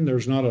heaven.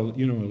 There's not a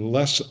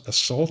less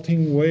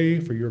assaulting way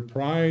for your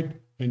pride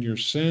and your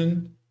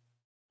sin.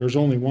 There's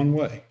only one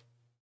way,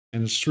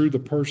 and it's through the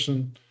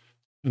person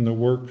and the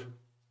work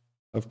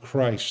of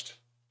Christ.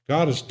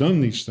 God has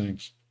done these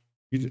things.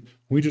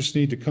 We just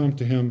need to come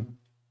to him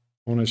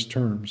on his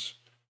terms.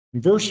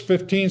 And verse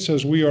 15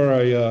 says we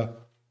are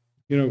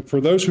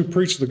for those who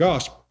preach the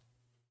gospel.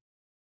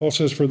 Paul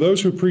says, for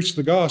those who preach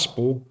the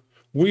gospel,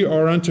 we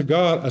are unto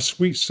God a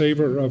sweet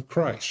savor of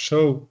Christ.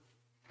 So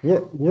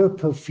we're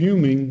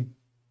perfuming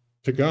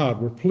to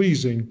God. We're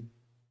pleasing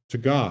to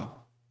God.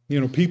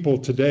 People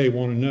today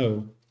want to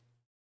know,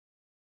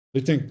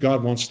 they think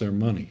God wants their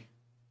money,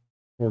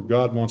 or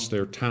God wants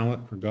their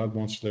talent, or God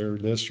wants their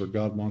this, or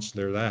God wants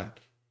their that.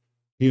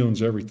 He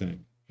owns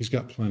everything. He's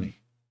got plenty.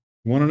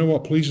 You want to know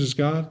what pleases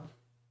God?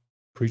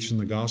 Preaching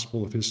the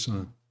gospel of his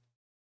Son.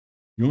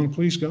 You want to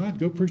please God?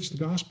 Go preach the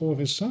gospel of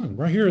his Son.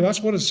 Right here,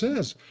 that's what it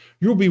says.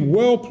 You'll be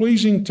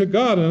well-pleasing to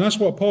God, and that's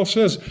what Paul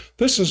says.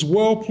 This is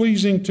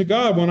well-pleasing to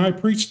God when I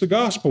preach the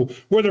gospel.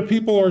 Whether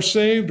people are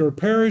saved or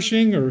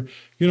perishing, or,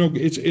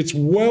 it's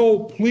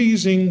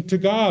well-pleasing to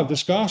God,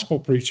 this gospel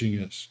preaching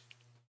is.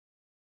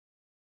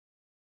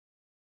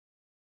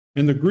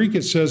 In the Greek,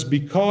 it says,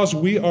 because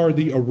we are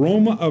the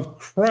aroma of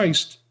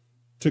Christ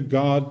to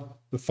God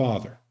the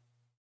Father.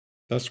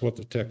 That's what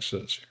the text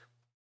says here.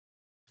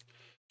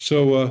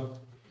 So,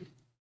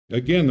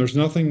 again, there's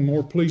nothing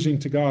more pleasing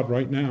to God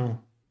right now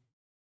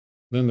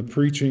than the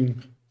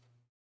preaching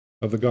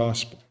of the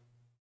gospel.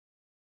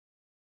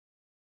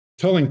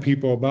 Telling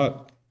people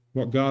about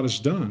what God has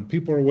done.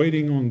 People are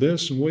waiting on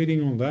this and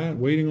waiting on that,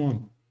 waiting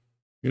on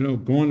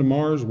going to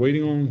Mars,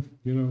 waiting on,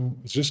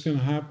 is this going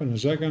to happen?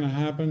 Is that going to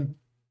happen?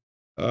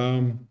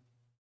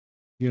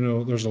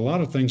 There's a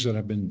lot of things that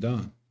have been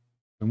done.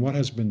 And what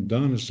has been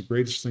done is the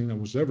greatest thing that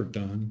was ever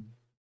done.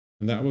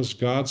 And that was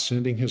God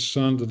sending his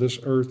son to this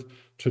earth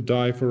to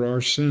die for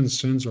our sins.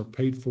 Sins are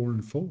paid for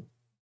in full.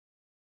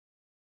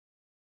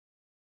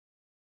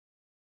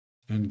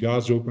 And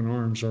God's open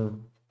arms are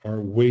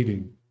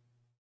waiting.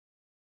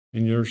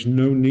 And there's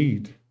no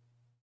need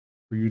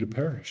for you to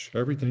perish.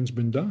 Everything's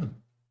been done.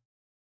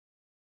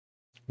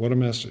 What a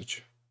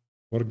message.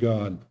 What a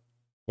God.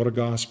 What a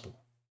gospel.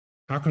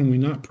 How can we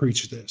not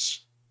preach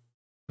this?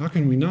 How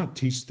can we not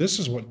teach? This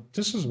is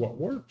what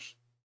works.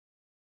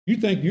 You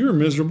think you're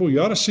miserable.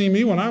 You ought to see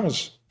me when I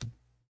was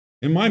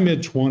in my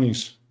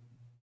mid-20s.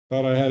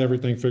 Thought I had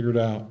everything figured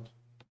out.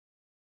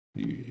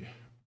 Had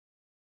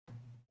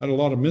a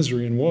lot of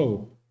misery and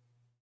woe.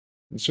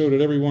 And so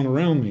did everyone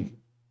around me.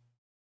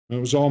 And it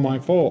was all my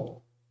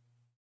fault.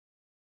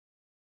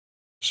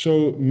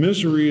 So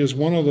misery is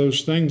one of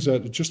those things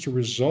that is just a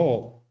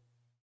result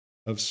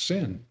of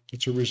sin.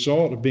 It's a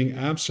result of being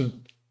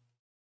absent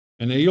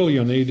and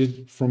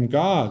alienated from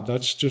God.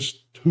 That's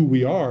just who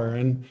we are.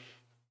 And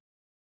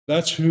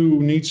that's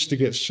who needs to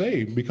get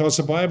saved, because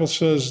the Bible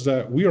says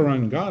that we are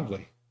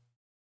ungodly.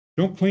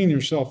 Don't clean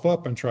yourself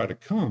up and try to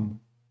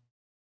come.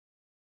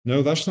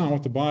 No, that's not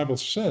what the Bible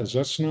says.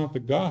 That's not the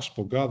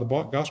gospel. The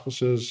gospel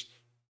says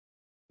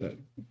that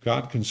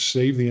God can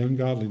save the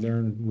ungodly there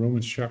in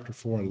Romans chapter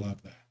 4. I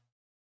love that.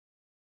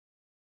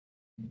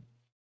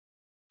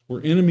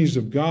 We're enemies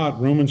of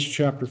God, Romans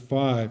chapter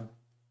 5.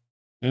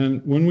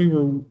 And when we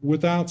were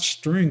without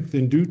strength,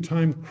 in due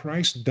time,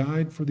 Christ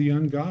died for the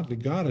ungodly.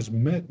 God has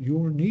met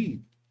your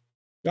need.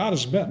 God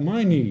has met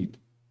my need.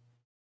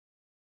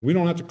 We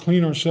don't have to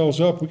clean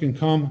ourselves up. We can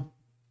come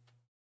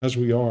as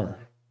we are.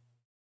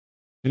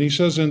 And he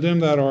says, in them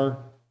that are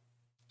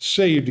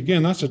saved.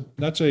 Again, that's a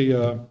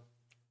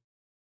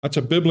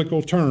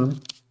biblical term.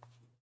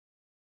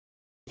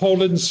 Paul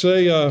didn't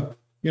say,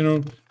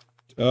 in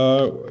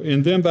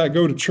them that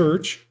go to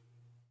church.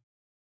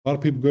 A lot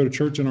of people go to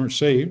church and aren't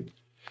saved.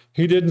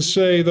 He didn't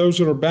say those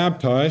that are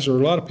baptized, or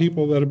a lot of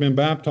people that have been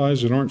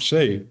baptized that aren't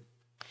saved.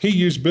 He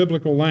used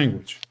biblical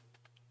language.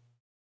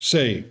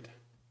 Saved.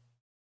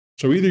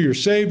 So either you're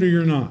saved or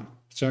you're not.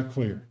 It's that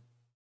clear.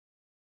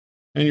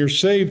 And you're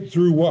saved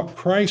through what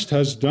Christ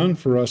has done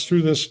for us,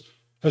 through this,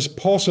 as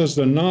Paul says,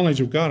 the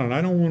knowledge of God. And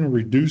I don't want to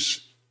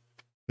reduce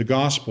the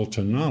gospel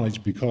to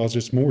knowledge, because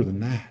it's more than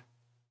that.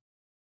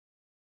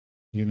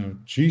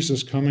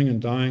 Jesus coming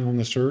and dying on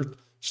this earth,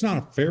 it's not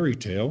a fairy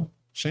tale.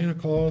 Santa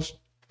Claus,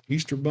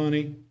 Easter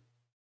Bunny,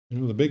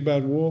 the big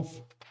bad wolf,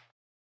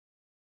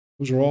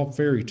 those are all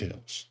fairy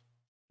tales.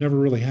 Never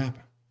really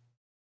happened.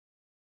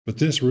 But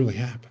this really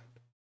happened.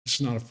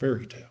 It's not a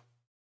fairy tale.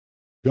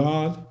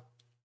 God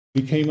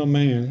became a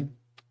man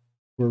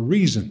for a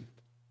reason,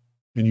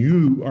 and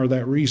you are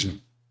that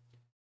reason.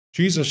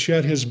 Jesus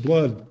shed his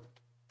blood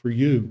for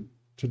you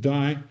to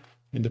die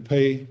and to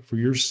pay for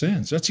your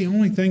sins. That's the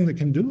only thing that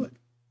can do it.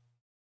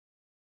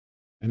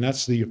 And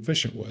that's the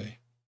efficient way.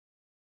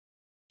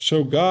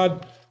 So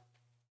God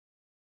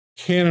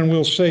can and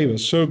will save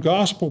us. So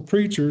gospel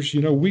preachers,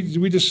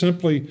 we just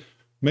simply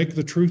make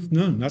the truth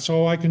known. That's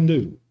all I can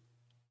do.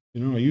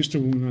 I used to,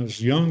 when I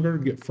was younger,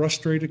 get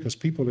frustrated because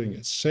people didn't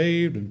get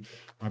saved, and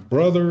my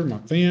brother, my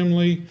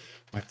family,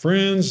 my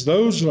friends,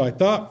 those that I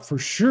thought for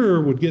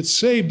sure would get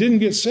saved, didn't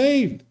get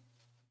saved.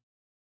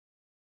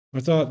 I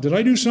thought, did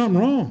I do something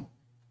wrong?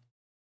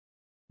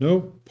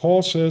 No,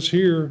 Paul says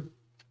here,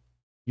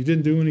 you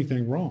didn't do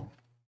anything wrong.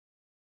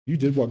 You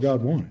did what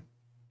God wanted.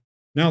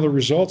 Now the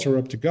results are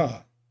up to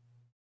God.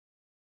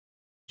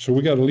 So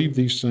we got to leave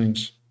these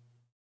things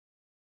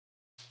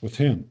with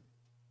him.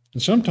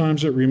 And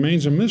sometimes it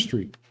remains a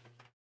mystery.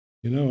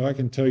 I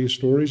can tell you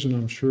stories, and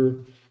I'm sure,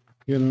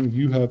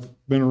 you have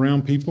been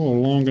around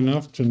people long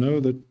enough to know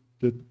that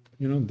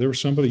there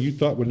was somebody you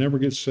thought would never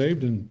get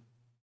saved, and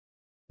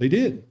they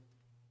did.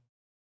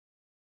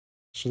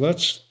 So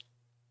that's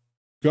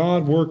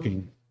God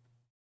working.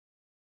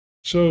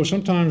 So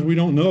sometimes we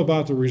don't know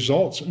about the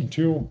results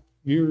until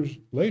years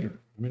later.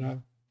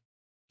 I've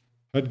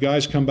had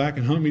guys come back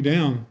and hunt me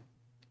down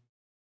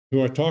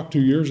who I talked to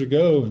years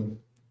ago, and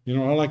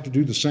I like to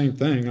do the same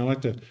thing. I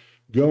like to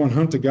go and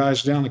hunt the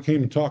guys down that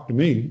came and talked to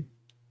me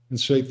and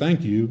say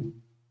thank you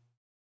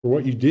for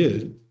what you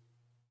did.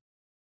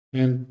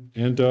 And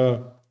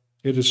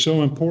it is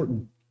so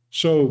important.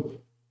 So,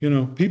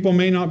 people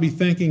may not be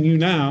thanking you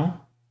now.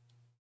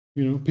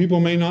 People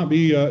may not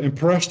be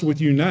impressed with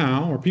you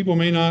now, or people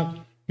may not,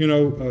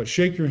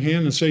 shake your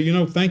hand and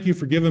say, thank you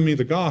for giving me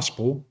the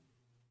gospel.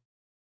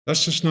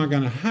 That's just not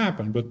going to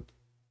happen, but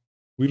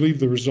we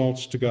leave the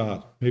results to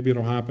God. Maybe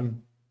it'll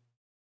happen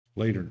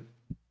later.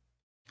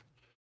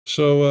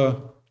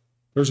 So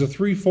there's a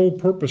threefold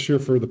purpose here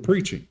for the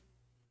preaching.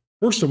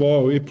 First of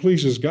all, it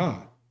pleases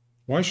God.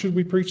 Why should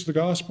we preach the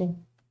gospel?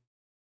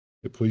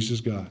 It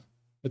pleases God.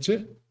 That's it.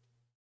 You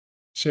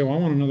say, well, I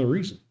want another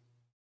reason.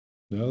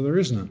 No, there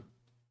is none.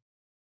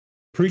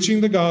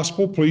 Preaching the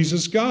gospel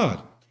pleases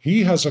God.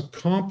 he has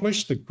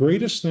accomplished the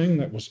greatest thing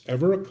that was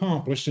ever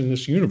accomplished in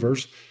this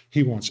universe.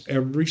 He wants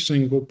every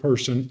single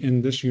person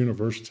in this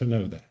universe to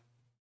know that.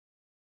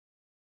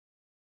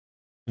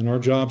 And our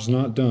job's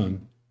not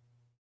done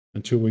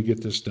until we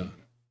get this done.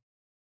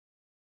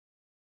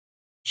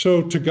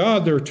 So to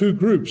God, there are two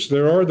groups.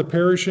 There are the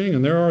perishing,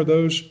 and there are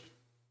those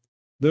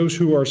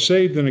who are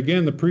saved. And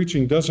again, the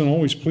preaching doesn't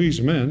always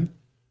please men,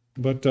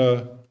 but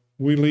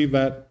we leave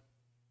that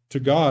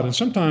to God. And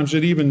sometimes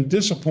it even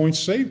disappoints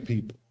saved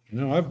people.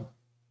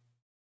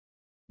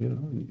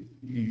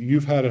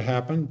 You've had it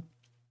happen.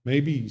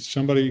 Maybe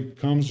somebody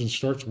comes and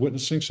starts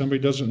witnessing. Somebody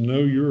doesn't know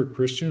you're a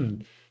Christian,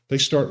 and they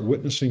start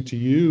witnessing to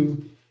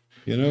you,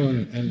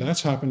 and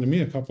that's happened to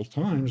me a couple of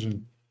times.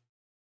 And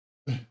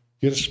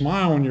get a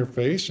smile on your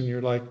face, and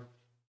you're like,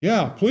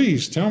 "Yeah,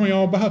 please tell me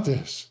all about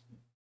this.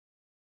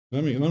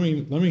 Let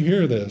me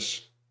hear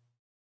this."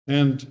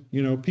 And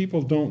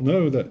people don't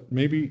know that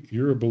maybe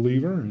you're a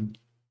believer, and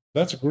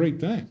that's a great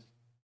thing.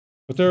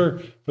 But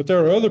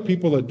there are other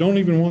people that don't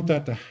even want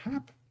that to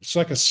happen. It's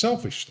like a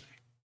selfish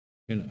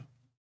thing,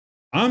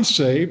 I'm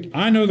saved.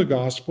 I know the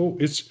gospel.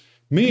 It's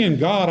me and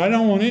God. I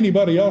don't want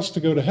anybody else to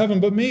go to heaven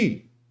but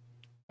me.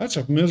 That's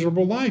a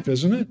miserable life,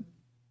 isn't it?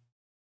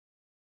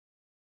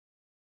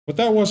 But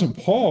that wasn't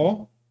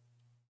Paul.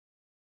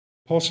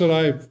 Paul said,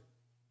 I've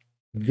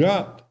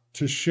got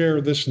to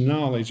share this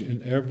knowledge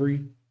in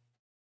every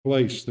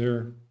place,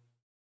 there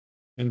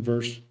in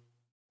verse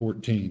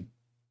 14.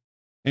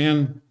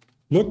 And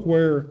look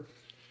where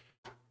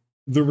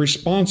the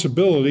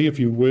responsibility, if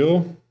you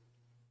will,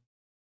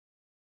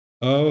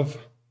 of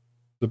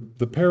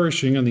the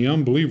perishing and the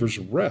unbelievers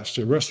rests.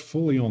 It rests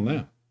fully on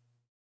them.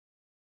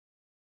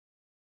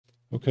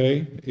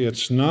 Okay?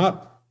 It's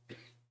not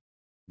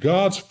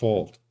God's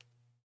fault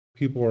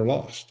people are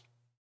lost.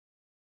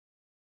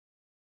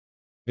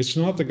 It's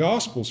not the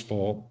gospel's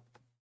fault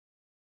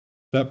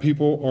that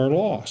people are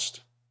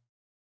lost.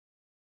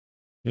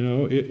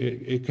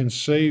 It can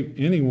save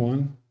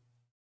anyone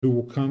who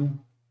will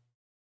come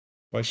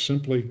by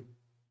simply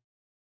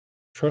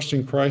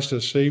trusting Christ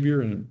as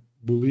Savior and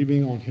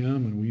believing on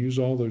Him, and we use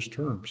all those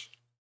terms.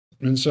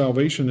 And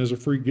salvation is a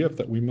free gift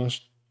that we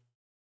must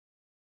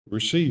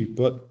receive.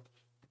 But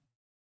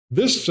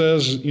this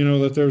says,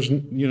 that there's,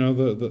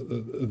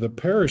 the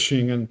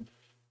perishing, and,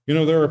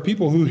 there are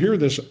people who hear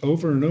this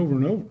over and over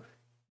and over.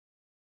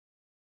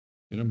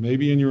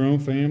 Maybe in your own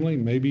family,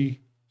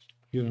 maybe,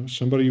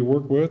 somebody you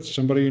work with,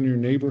 somebody in your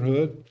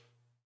neighborhood,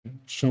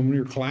 some of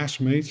your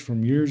classmates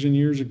from years and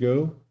years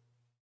ago.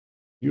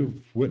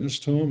 You've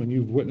witnessed to them, and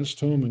you've witnessed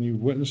to them, and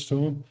you've witnessed to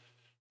them,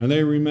 and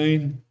they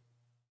remain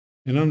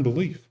in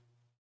unbelief.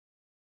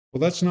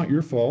 Well, that's not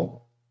your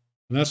fault,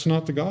 and that's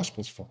not the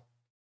gospel's fault.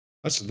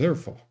 That's their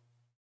fault.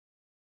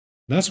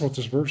 And that's what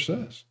this verse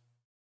says.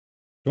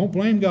 Don't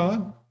blame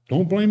God.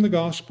 Don't blame the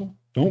gospel.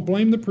 Don't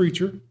blame the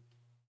preacher.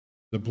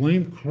 The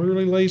blame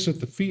clearly lays at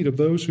the feet of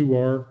those who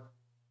are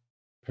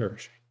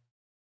perishing.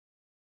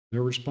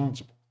 They're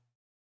responsible.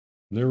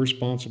 They're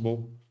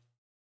responsible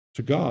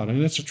to God.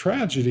 And it's a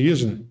tragedy,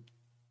 isn't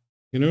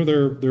it?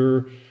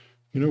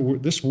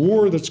 This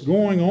war that's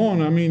going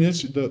on,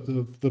 it's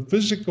the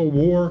physical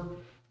war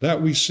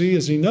that we see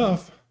is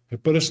enough,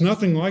 but it's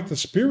nothing like the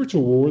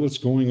spiritual war that's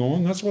going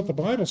on. That's what the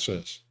Bible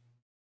says.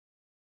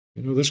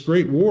 This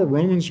great war,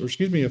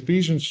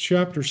 Ephesians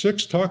chapter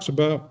 6 talks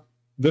about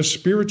the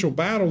spiritual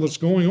battle that's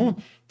going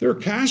on. There are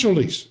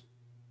casualties.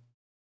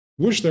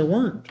 Wish there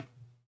weren't,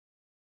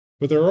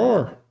 but there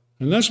are.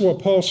 And that's what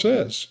Paul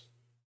says.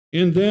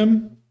 In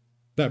them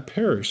that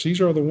perish,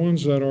 these are the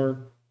ones that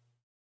are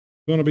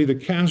going to be the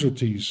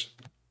casualties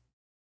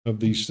of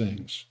these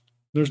things.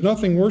 There's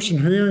nothing worse than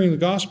hearing the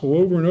gospel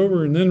over and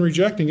over and then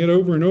rejecting it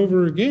over and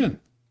over again.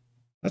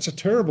 That's a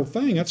terrible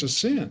thing. That's a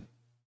sin.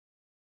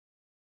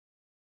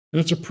 And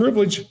it's a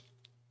privilege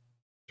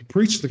to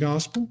preach the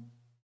gospel.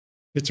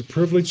 It's a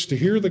privilege to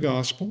hear the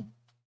gospel.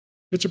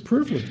 It's a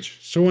privilege.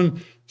 So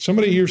when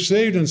somebody you're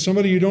saved and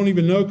somebody you don't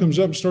even know comes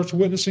up and starts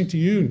witnessing to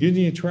you and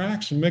giving you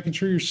tracts and making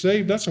sure you're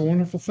saved, that's a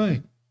wonderful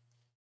thing.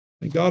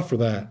 Thank God for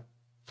that.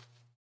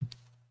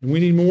 And we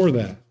need more of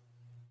that.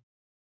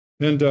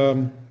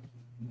 And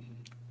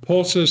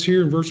Paul says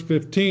here in verse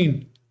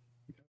 15,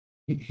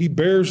 he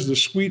bears the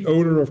sweet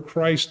odor of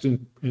Christ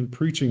in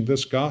preaching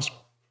this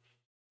gospel.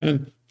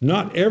 And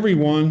not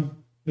everyone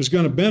is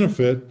going to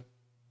benefit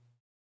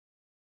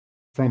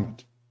from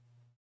it.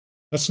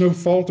 That's no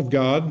fault of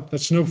God.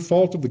 That's no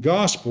fault of the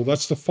gospel.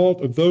 That's the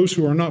fault of those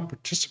who are not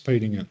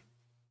participating in it.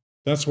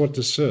 That's what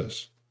this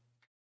says.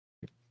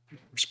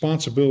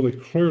 Responsibility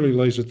clearly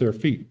lays at their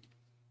feet.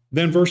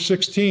 Then verse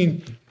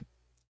 16,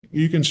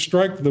 you can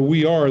strike the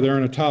 "we are" there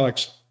in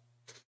italics.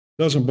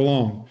 Doesn't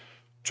belong.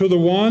 To the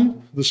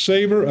one, the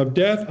savor of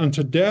death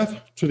unto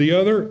death. To the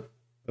other,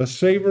 a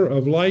savor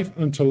of life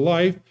unto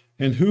life.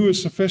 And who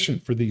is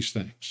sufficient for these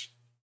things?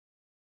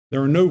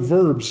 There are no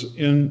verbs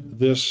in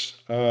this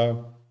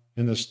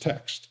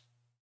text.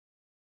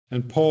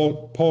 And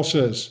Paul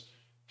says,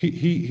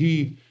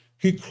 he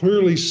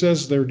clearly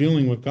says they're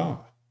dealing with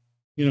God.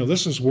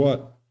 This is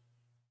what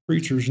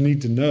preachers need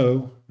to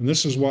know, and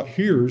this is what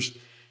hearers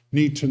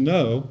need to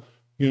know.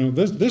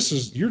 This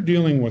is, you're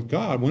dealing with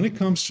God. When it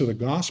comes to the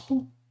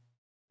gospel,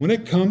 when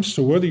it comes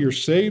to whether you're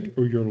saved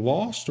or you're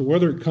lost, or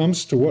whether it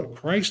comes to what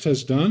Christ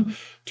has done,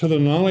 to the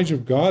knowledge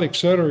of God, et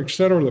cetera,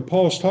 that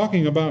Paul is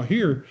talking about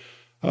here,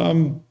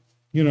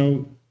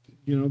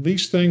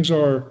 these things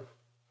are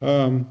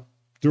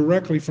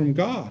directly from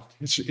God.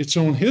 It's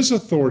on his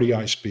authority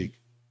I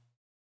speak,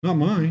 not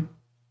mine,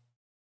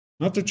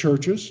 not the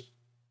church's.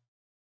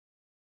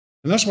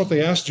 And that's what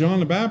they asked John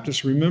the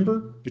Baptist,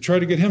 remember? They try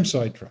to get him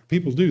sidetracked.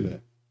 People do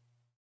that.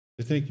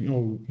 They think,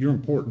 you're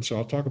important, so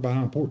I'll talk about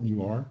how important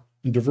you are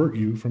and divert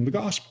you from the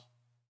gospel.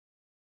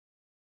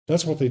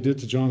 That's what they did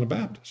to John the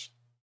Baptist.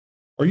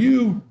 Are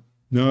you?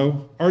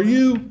 No. Are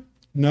you?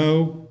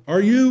 No. Are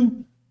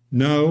you?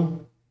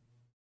 No.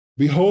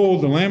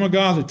 Behold, the Lamb of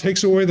God that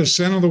takes away the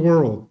sin of the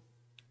world.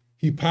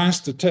 He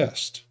passed the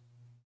test.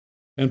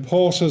 And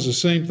Paul says the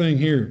same thing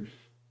here.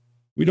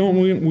 We don't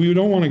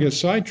want to get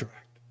sidetracked.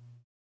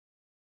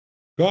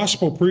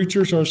 Gospel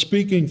preachers are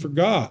speaking for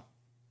God.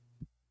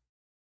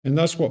 And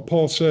that's what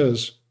Paul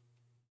says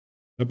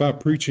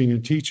about preaching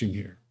and teaching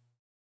here.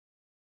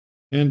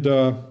 And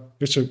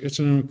it's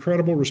an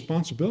incredible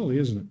responsibility,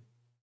 isn't it?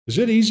 Is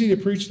it easy to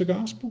preach the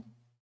gospel?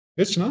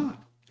 It's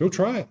not. Go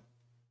try it.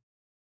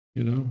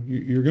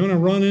 You're going to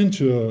run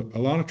into a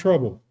lot of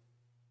trouble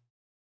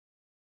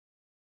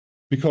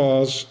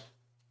because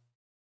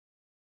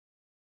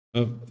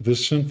of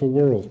this sinful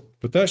world.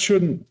 But that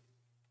shouldn't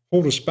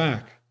hold us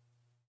back.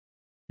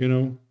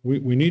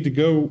 We need to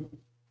go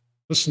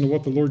listen to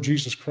what the Lord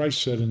Jesus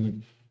Christ said in the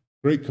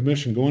Great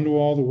Commission, go into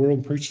all the world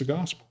and preach the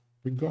gospel,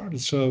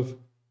 regardless of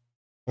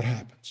what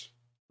happens,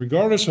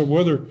 regardless of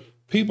whether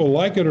people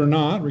like it or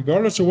not,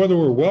 regardless of whether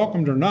we're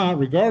welcomed or not,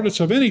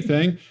 regardless of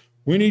anything.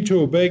 We need to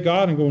obey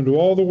God and go into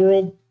all the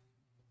world,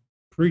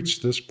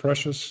 preach this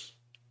precious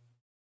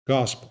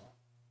gospel,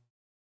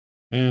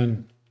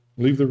 and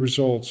leave the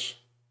results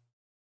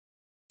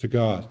to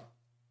God.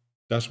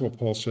 That's what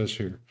Paul says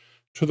here.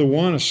 To the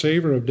one, a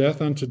savor of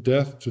death unto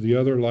death, to the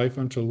other, life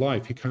unto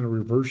life. He kind of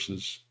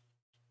reverses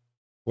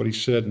what he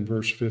said in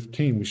verse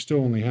 15. We still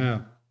only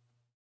have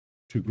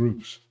two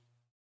groups.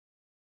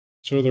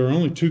 So there are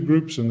only two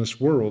groups in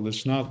this world.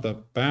 It's not the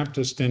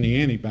Baptist and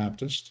the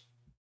Anabaptist.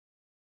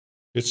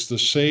 It's the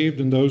saved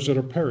and those that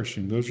are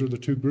perishing. Those are the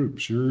two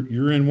groups.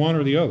 You're in one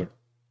or the other.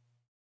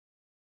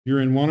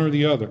 You're in one or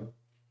the other.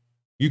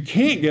 You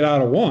can't get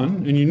out of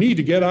one, and you need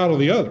to get out of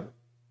the other.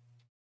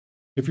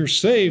 If you're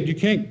saved, you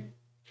can't.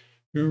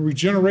 Your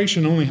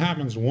regeneration only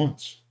happens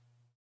once.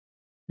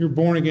 You're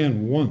born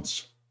again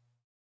once.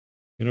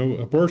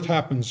 A birth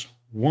happens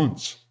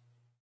once,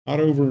 not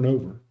over and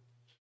over.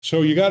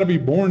 So you got to be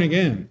born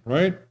again,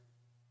 right?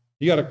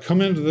 You got to come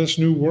into this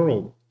new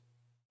world.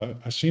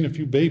 I've seen a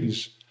few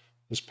babies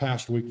this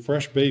past week,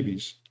 fresh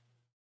babies.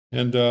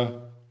 And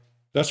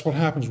that's what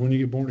happens when you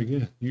get born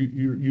again.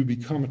 You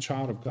become a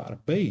child of God, a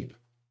babe.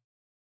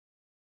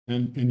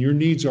 And your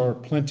needs are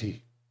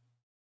plenty.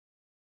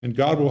 And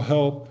God will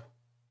help.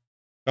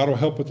 God will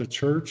help with the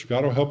church.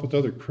 God will help with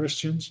other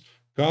Christians.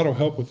 God will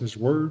help with his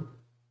word.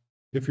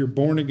 If you're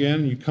born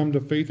again and you come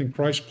to faith in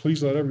Christ,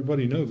 please let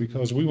everybody know,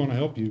 because we want to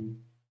help you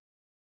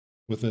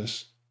with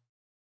this.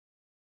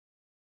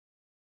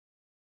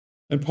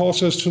 And Paul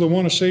says, to the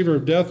one a savor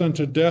of death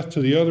unto death,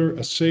 to the other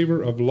a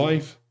savor of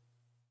life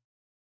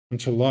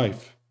unto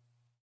life.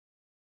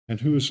 And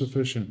who is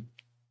sufficient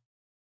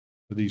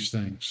for these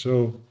things?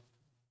 So,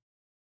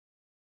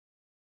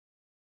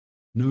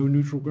 no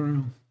neutral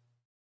ground.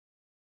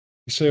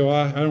 You say, well,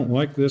 I don't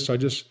like this. I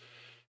just,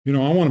 I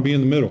want to be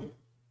in the middle.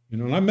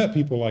 And I met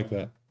people like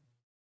that.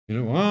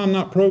 Well, I'm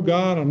not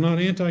pro-God. I'm not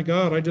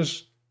anti-God.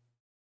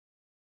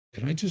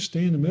 Can I just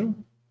stay in the middle?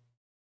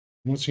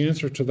 What's the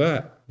answer to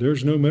that?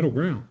 There's no middle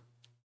ground.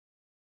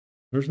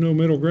 There's no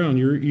middle ground.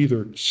 You're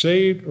either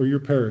saved or you're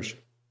perishing.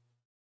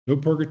 No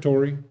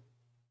purgatory.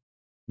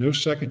 No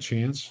second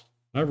chance.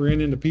 I've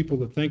ran into people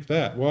that think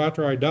that. Well,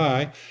 after I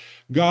die,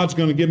 God's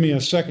going to give me a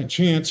second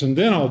chance and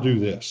then I'll do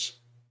this.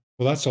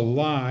 Well, that's a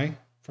lie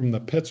from the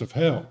pits of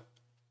hell.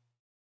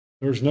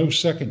 There's no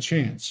second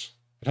chance.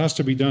 It has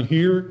to be done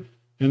here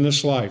in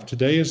this life.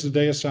 Today is the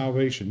day of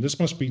salvation. This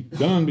must be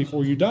done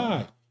before you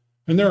die.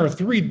 And there are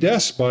 3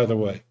 deaths, by the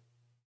way.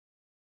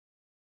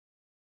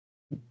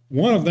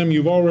 One of them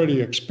you've already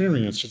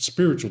experienced. It's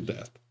spiritual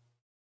death.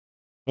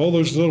 All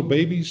those little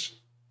babies,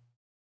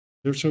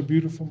 they're so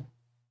beautiful.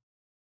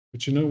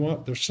 But you know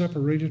what? They're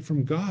separated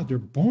from God. They're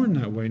born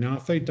that way. Now,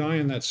 if they die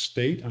in that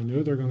state, I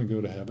know they're going to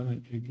go to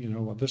heaven.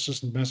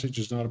 The message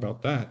is not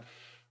about that.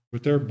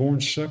 But they're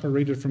born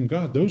separated from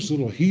God. Those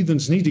little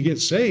heathens need to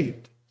get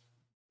saved.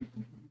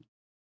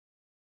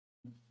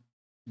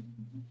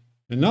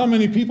 And not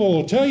many people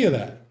will tell you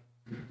that.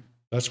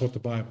 That's what the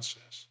Bible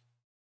says.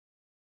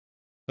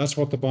 That's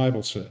what the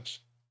Bible says.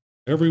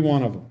 Every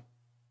one of them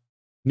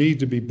need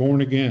to be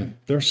born again.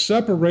 They're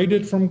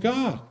separated from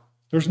God.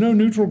 There's no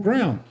neutral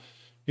ground.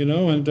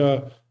 And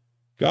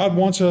God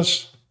wants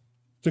us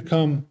to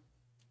come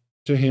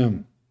to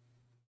him.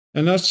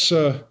 And that's,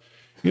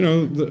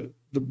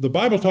 the the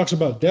Bible talks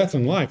about death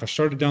and life. I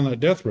started down that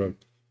death road.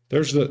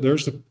 There's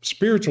the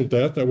spiritual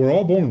death that we're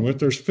all born with.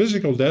 There's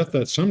physical death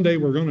that someday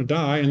we're going to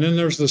die. And then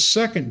there's the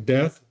second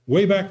death,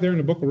 way back there in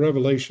the book of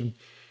Revelation.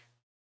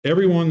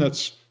 Everyone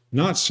that's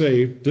not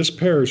saved, this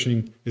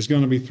perishing, is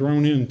going to be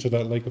thrown into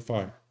that lake of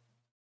fire.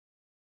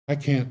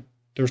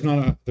 There's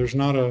not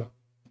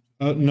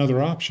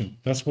another option.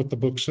 That's what the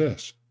book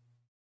says.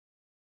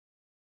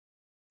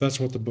 That's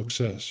what the book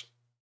says.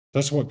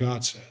 That's what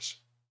God says,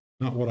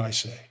 not what I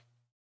say.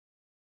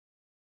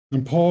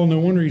 And Paul, no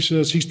wonder he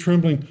says he's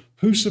trembling.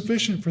 Who's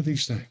sufficient for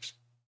these things?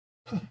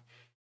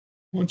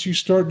 Once you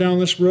start down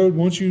this road,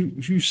 once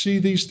you see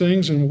these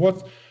things and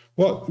what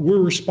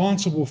we're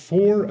responsible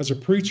for as a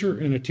preacher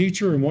and a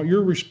teacher and what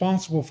you're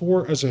responsible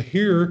for as a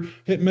hearer,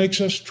 it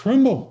makes us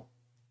tremble.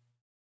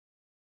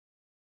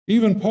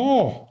 Even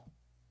Paul,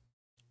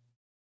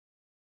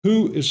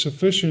 who is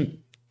sufficient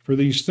for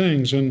these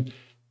things? And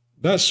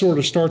that sort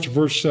of starts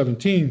verse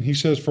 17. He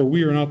says, for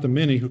we are not the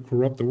many who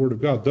corrupt the word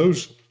of God.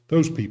 Those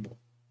people.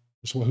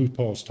 That's who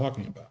Paul's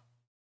talking about.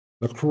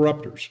 The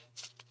corrupters.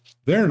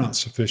 They're not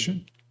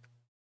sufficient.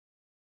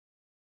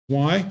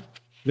 Why?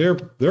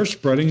 They're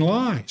spreading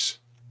lies.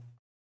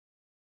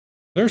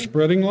 They're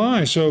spreading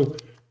lies. So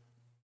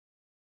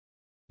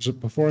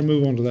before I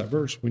move on to that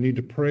verse, we need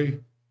to pray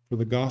for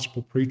the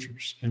gospel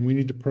preachers, and we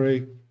need to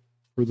pray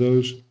for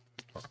those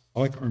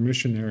like our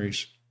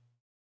missionaries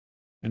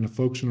and the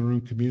folks in our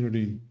own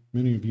community,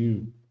 many of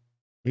you.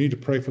 We need to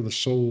pray for the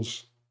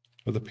souls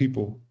of the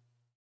people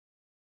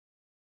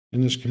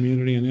in this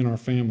community and in our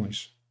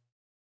families.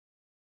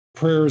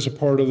 Prayer is a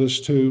part of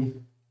this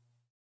too.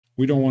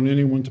 We don't want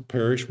anyone to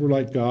perish. We're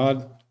like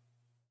God.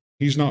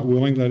 He's not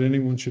willing that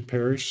anyone should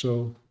perish,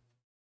 so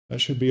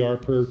that should be our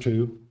prayer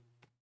too.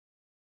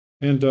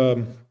 And,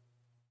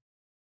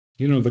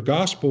 the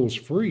gospel is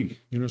free.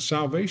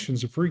 Salvation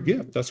is a free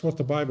gift. That's what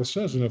the Bible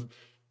says. And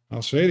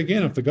I'll say it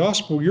again, if the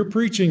gospel you're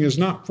preaching is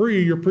not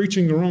free, you're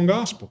preaching the wrong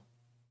gospel.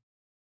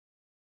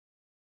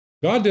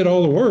 God did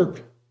all the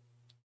work.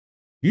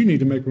 You need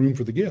to make room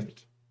for the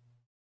gift.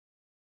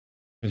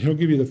 And he'll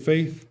give you the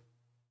faith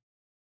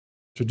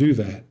to do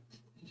that.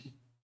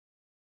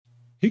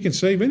 He can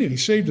save anyone. He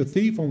saved a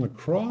thief on the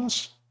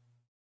cross.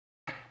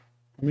 I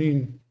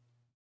mean,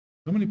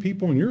 how many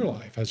people in your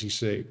life has he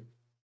saved?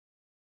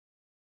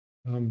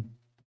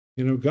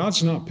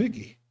 God's not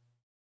picky.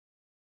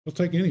 He'll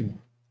take anyone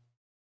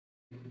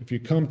if you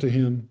come to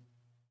him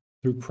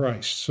through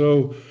Christ.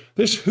 So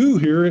this who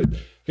here,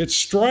 it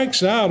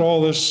strikes out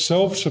all this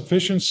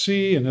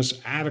self-sufficiency and this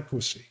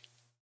adequacy.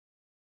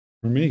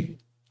 For me,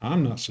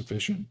 I'm not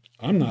sufficient.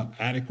 I'm not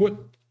adequate.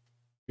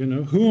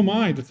 Who am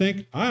I to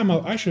think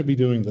I should be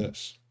doing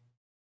this?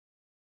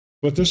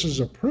 But this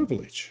is a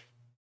privilege.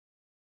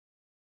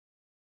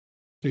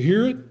 To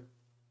hear it,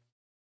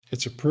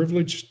 it's a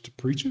privilege to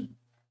preach it.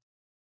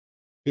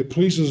 It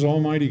pleases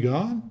Almighty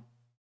God.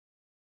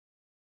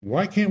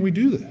 Why can't we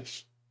do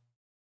this?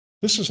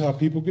 This is how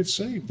people get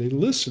saved. They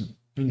listen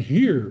and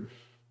hear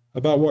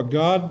about what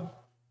God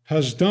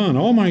has done,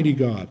 Almighty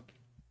God.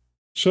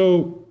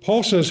 So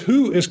Paul says,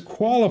 who is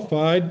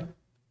qualified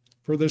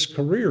for this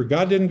career?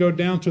 God didn't go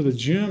down to the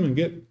gym and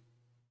get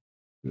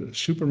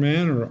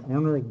Superman or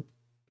Arnold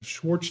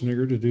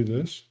Schwarzenegger to do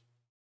this.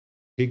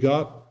 He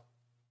got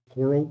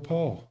poor old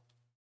Paul,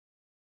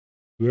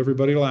 who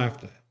everybody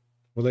laughed at.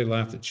 Well, they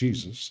laughed at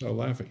Jesus. They'll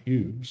laugh at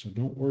you, so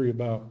don't worry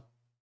about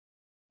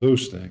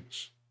those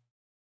things.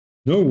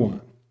 No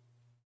one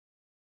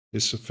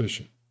is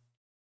sufficient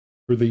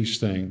for these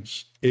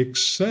things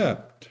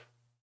except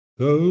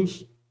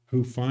those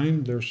who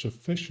find their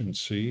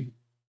sufficiency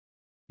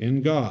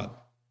in God.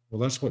 Well,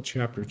 that's what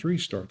chapter 3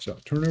 starts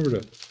out. Turn over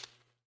to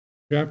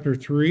chapter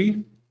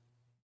 3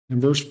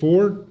 and verse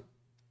 4.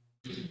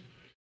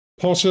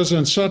 Paul says,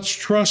 and such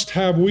trust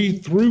have we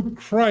through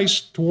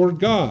Christ toward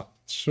God.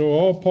 So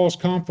all Paul's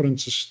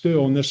confidence is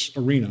still in this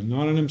arena,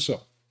 not in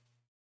himself.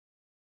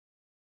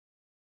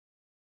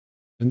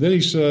 And then he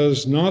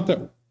says, not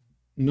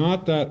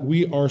that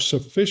we are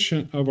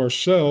sufficient of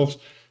ourselves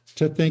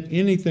to think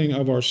anything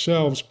of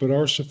ourselves, but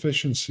our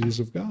sufficiency is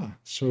of God.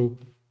 So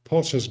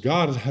Paul says,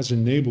 God has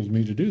enabled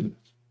me to do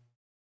this.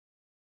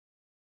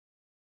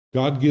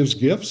 God gives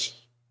gifts,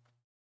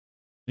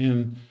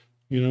 and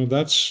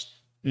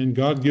and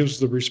God gives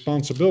the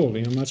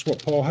responsibility, and that's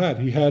what Paul had.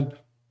 He had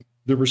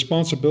the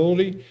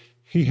responsibility,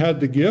 he had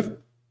the gift,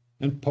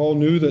 and Paul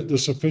knew that the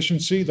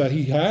sufficiency that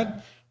he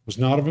had was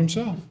not of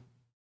himself.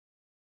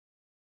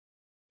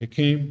 It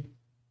came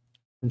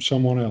from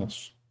someone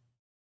else.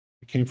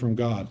 It came from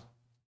God.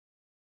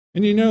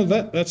 And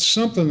that's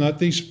something that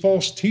these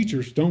false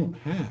teachers don't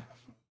have.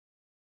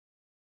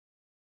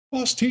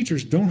 False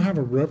teachers don't have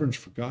a reverence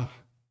for God.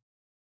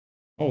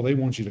 Oh, they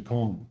want you to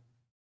call him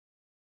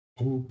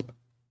Pope.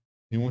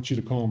 They want you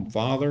to call him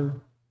Father.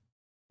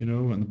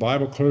 And the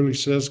Bible clearly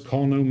says,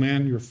 call no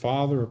man your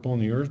father upon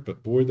the earth,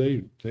 but boy,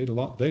 they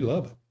love it.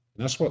 And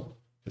that's what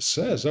it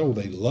says. Oh,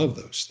 they love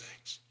those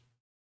things.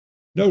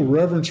 No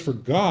reverence for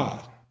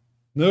God.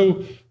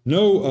 No,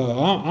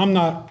 I'm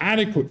not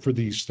adequate for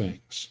these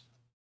things.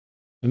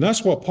 And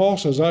that's what Paul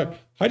says.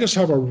 I just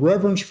have a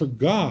reverence for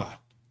God,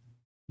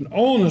 an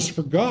awness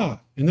for God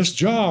in this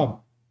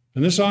job,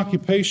 in this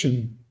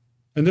occupation,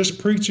 and this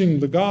preaching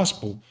the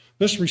gospel,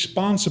 this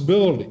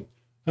responsibility.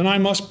 And I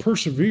must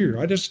persevere.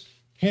 I just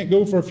can't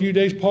go for a few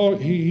days. Paul,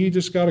 he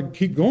just got to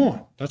keep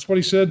going. That's what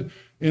he said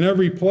in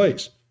every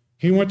place.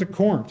 He went to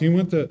Corinth. He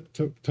went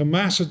to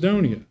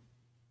Macedonia.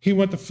 He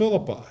went to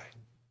Philippi.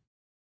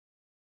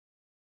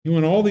 He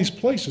went all these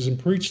places and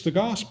preached the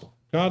gospel.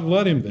 God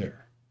led him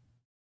there.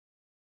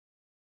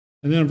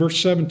 And then in verse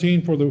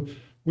 17,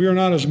 we are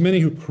not as many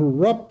who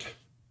corrupt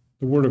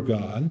the word of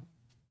God.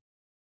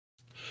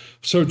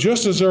 So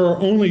just as there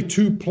are only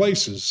two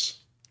places,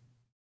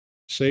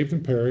 saved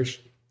and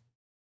perished,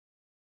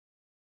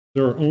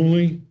 there are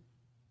only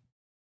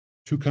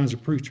two kinds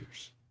of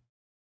preachers.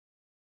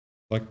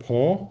 Like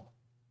Paul,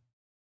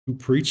 who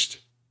preached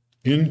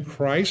in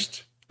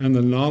Christ and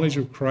the knowledge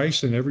of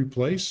Christ in every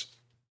place,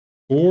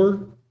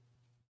 or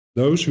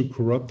those who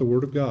corrupt the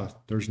word of God.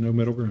 There's no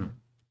middle ground.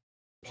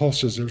 Paul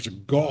says there's a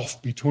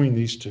gulf between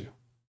these two.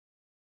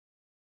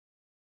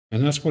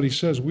 And that's what he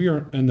says.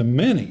 And the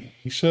many,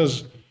 he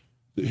says,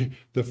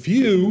 the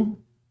few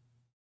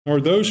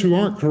are those who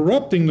aren't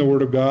corrupting the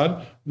word of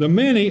God. The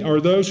many are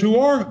those who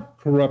are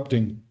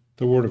corrupting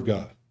the word of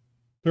God.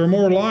 There are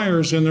more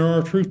liars than there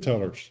are truth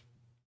tellers.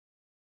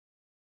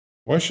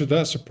 Why should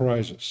that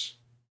surprise us?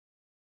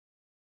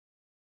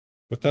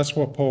 But that's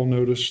what Paul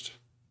noticed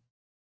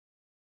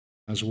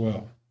as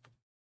well.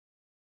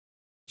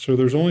 So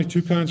there's only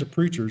two kinds of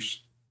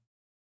preachers: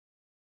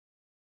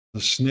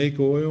 the snake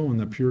oil and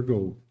the pure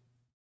gold.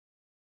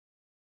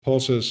 Paul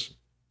says,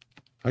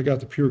 I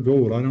got the pure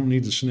gold. I don't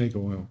need the snake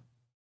oil.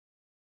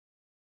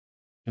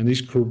 And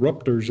these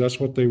corrupters, that's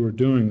what they were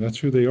doing. That's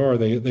who they are.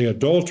 They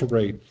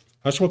adulterate.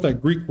 That's what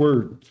that Greek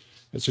word,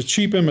 it's a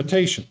cheap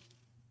imitation.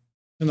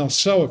 And they'll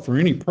sell it for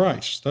any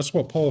price. That's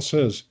what Paul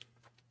says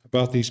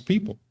about these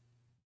people.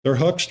 They're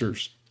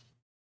hucksters.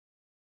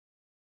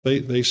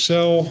 They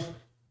sell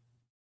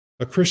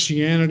a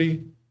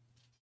Christianity.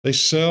 They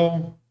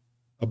sell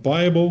a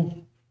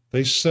Bible.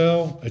 They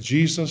sell a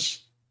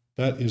Jesus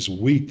that is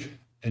weak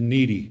and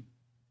needy.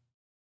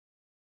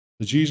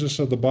 The Jesus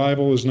of the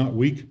Bible is not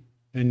weak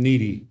and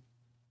needy.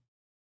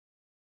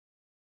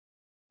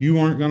 You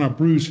aren't going to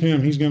bruise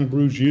him. He's going to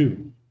bruise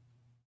you.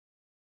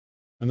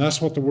 And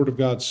that's what the Word of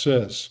God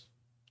says.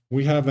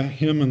 We have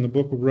him in the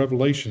book of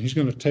Revelation. He's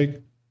going to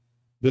take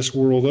this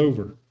world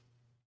over.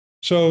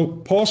 So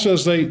Paul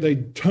says they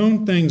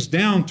tone things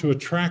down to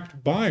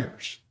attract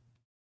buyers.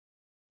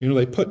 You know,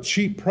 they put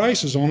cheap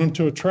prices on them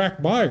to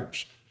attract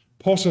buyers.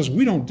 Paul says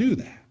we don't do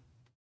that.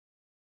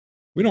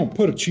 We don't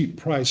put a cheap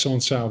price on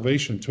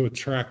salvation to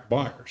attract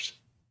buyers.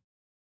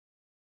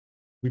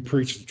 We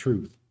preach the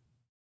truth,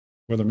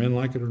 whether men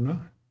like it or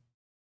not.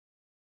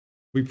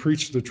 We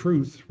preach the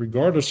truth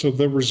regardless of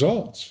the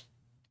results.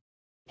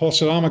 Paul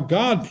said, I'm a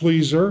God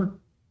pleaser,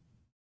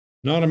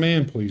 not a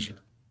man pleaser.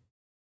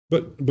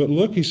 But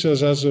look, he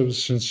says, as of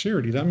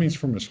sincerity, that means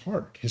from his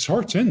heart. His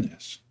heart's in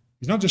this.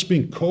 He's not just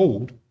being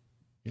cold.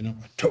 You know,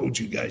 I told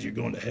you guys you're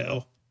going to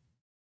hell.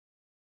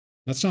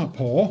 That's not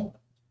Paul.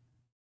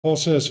 Paul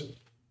says,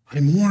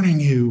 I'm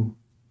warning you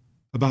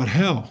about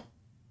hell.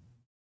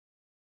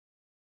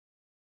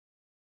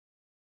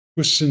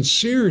 With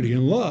sincerity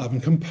and love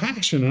and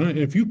compassion. And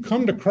if you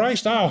come to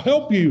Christ, I'll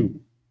help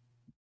you.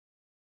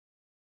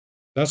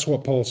 That's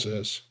what Paul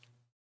says.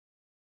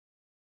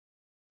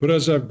 But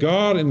as of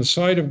God, in the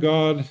sight of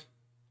God,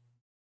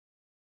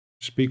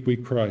 speak we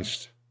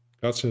Christ.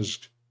 God says,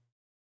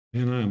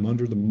 man, I am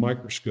under the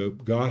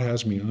microscope. God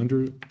has me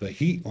under the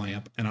heat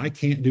lamp, and I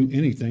can't do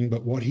anything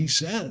but what he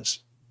says.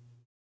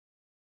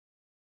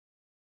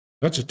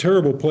 That's a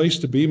terrible place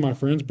to be, my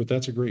friends, but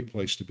that's a great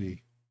place to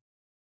be.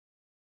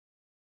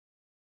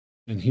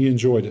 And he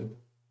enjoyed it.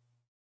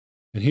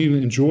 And he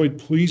enjoyed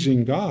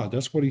pleasing God.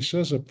 That's what he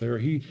says up there.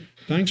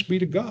 Thanks be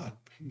to God.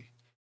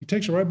 He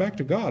takes it right back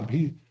to God.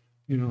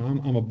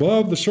 I'm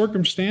above the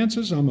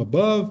circumstances. I'm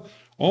above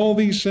all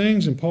these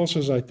things. And Paul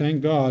says, I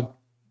thank God.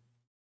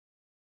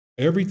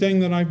 Everything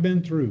that I've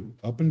been through,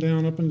 up and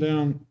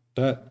down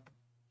that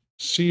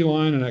sea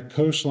line and that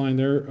coastline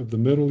there of the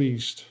Middle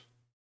East,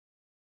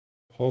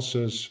 Paul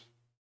says,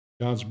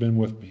 God's been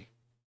with me.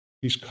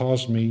 He's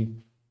caused me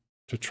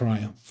to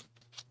triumph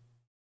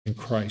in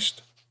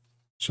Christ.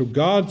 So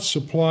God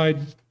supplied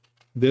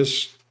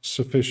this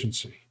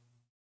sufficiency.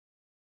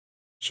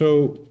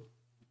 So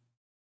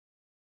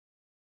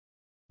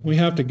we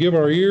have to give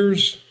our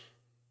ears,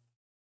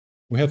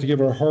 we have to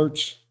give our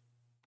hearts,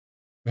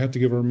 we have to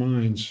give our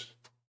minds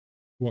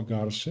what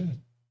God has said.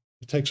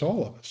 It takes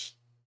all of us.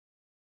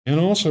 And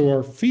also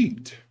our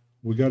feet,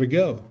 we got to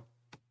go.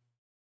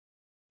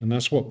 And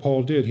that's what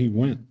Paul did. He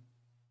went.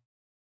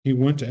 He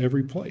went to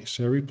every place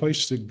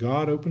that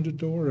God opened a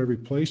door, every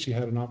place he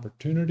had an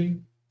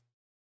opportunity.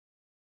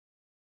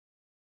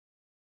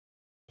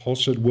 Paul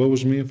said, woe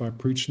is me if I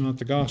preach not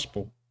the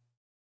gospel.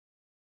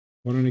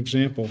 What an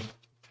example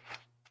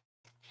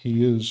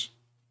he is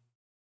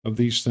of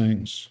these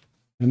things.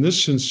 And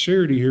this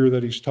sincerity here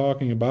that he's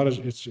talking about,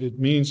 it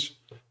means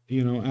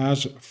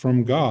as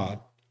from God.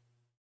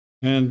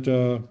 And,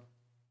 and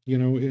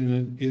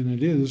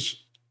it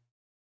is,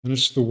 and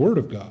it's the Word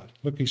of God.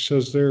 Look, he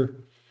says there,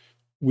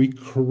 we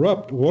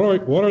corrupt. What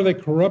are they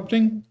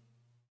corrupting?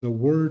 The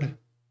Word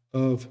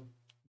of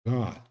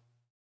God.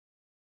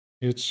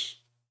 It's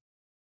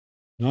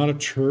not a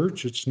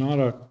church. It's not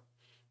a,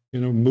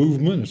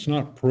 movement. It's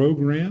not a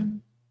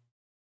program.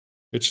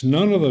 It's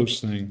none of those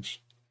things.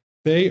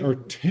 They are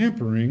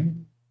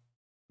tampering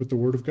with the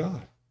Word of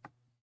God.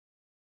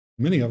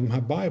 Many of them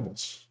have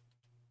Bibles.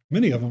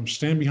 Many of them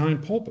stand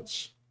behind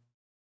pulpits.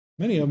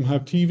 Many of them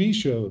have TV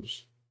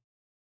shows.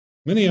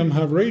 Many of them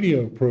have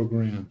radio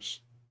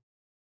programs.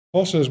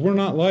 Paul says we're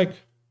not like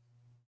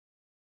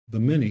the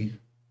many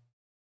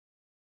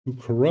who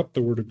corrupt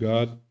the Word of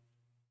God,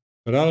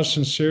 but out of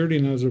sincerity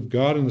and as of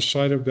God in the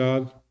sight of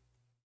God,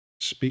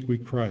 speak we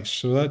Christ.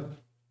 So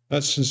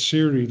that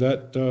sincerity,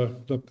 that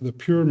the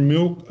pure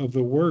milk of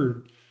the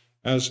Word,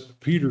 as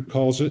Peter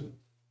calls it.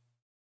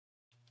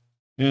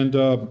 And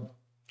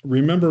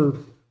remember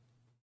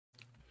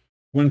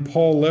when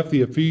Paul left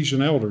the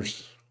Ephesian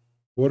elders,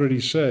 what did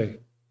he say?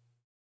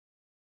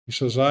 He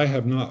says, I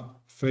have not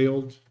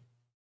failed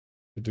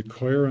to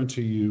declare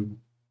unto you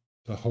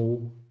the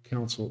whole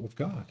counsel of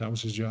God. That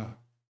was his job.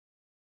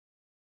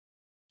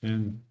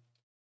 And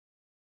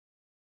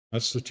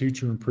that's the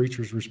teacher and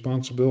preacher's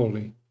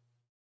responsibility.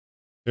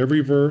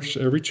 Every verse,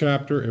 every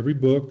chapter, every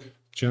book,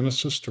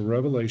 Genesis to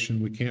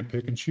Revelation, we can't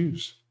pick and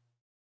choose.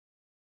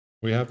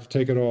 We have to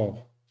take it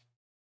all.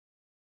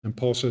 And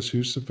Paul says,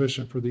 who's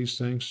sufficient for these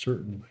things?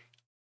 Certainly.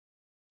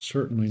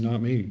 Certainly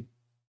not me.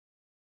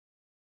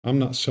 I'm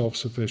not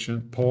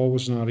self-sufficient. Paul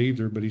was not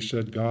either, but he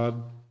said,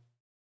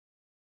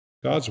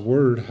 God's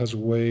word has a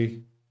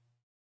way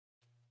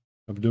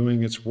of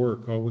doing its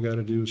work. All we got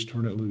to do is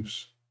turn it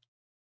loose.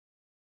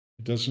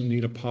 It doesn't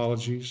need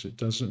apologies. It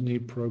doesn't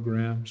need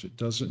programs. It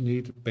doesn't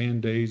need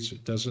band-aids.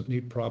 It doesn't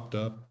need propped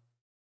up.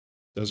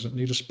 It doesn't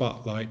need a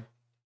spotlight.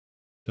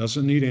 It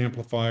doesn't need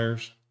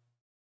amplifiers.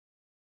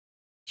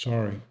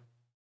 Sorry.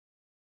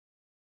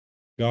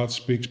 God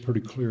speaks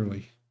pretty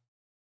clearly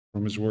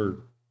from his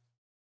word.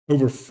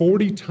 Over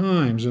 40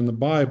 times in the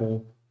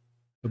Bible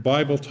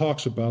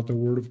talks about the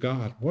Word of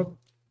God.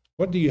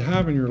 What do you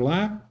have in your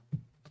lap?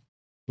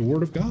 The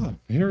Word of God.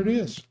 Here it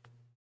is.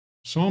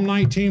 Psalm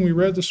 19 we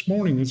read this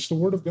morning. It's the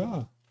Word of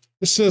God.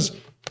 It says,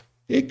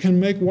 it can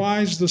make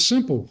wise the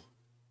simple.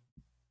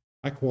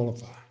 I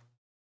qualify.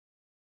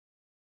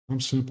 I'm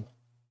simple.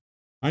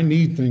 I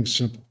need things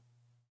simple.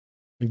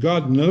 And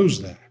God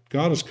knows that.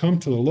 God has come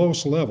to the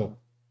lowest level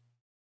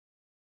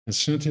and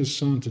sent his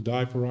Son to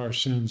die for our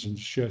sins and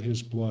to shed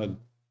his blood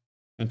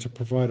and to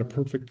provide a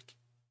perfect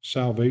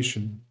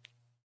salvation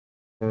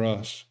for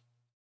us.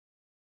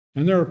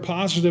 And there are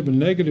positive and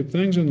negative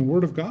things in the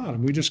Word of God,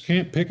 and we just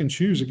can't pick and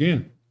choose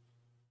again.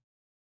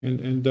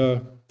 And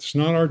it's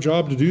not our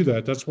job to do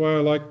that. That's why I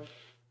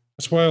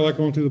like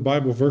going through the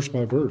Bible verse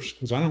by verse,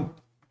 because I don't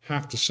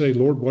have to say,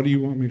 Lord, what do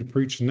you want me to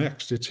preach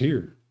next? It's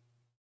here.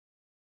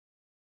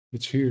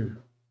 It's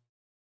here.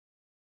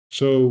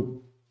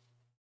 So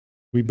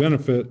we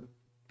benefit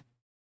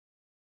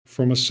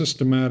from a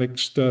systematic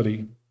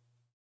study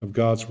of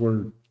God's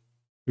Word.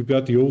 We've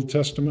got the Old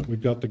Testament,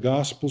 we've got the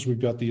Gospels, we've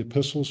got the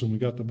epistles, and we've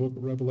got the book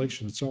of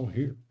Revelation. It's all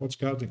here. What's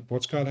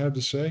God have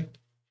to say?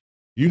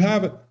 You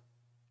have it,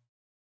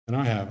 and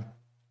I have it.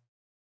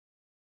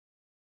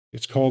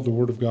 It's called the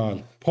Word of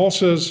God. Paul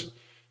says,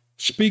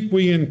 speak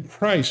we in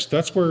Christ.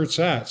 That's where it's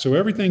at. So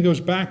everything goes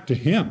back to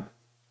him.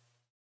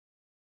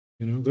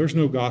 There's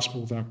no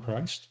gospel without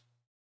Christ.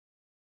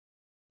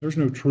 There's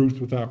no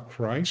truth without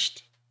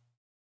Christ.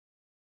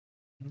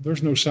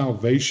 There's no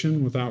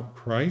salvation without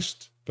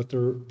Christ, but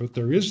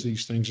there is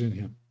these things in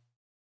him.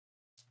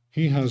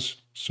 He has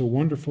so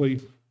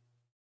wonderfully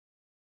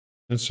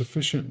and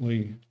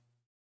sufficiently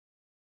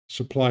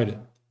supplied it.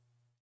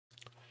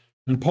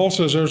 And Paul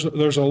says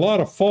there's a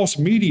lot of false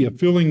media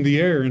filling the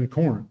air in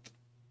Corinth.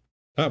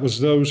 That was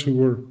those who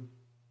were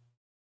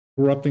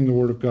corrupting the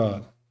Word of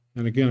God.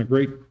 And again, a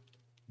great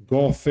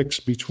gulf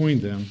fixed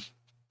between them.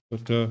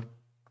 But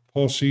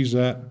Paul sees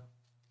that,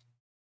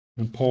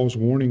 and Paul's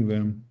warning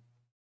them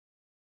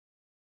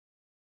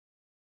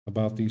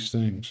about these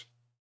things.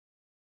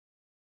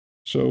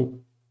 So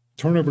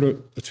turn over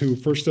to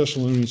 1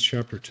 Thessalonians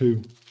chapter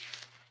 2.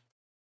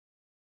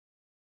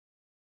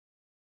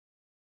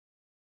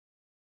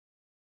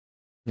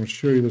 I want to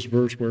show you this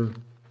verse where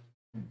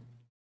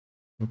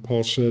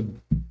Paul said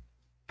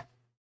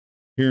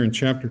here in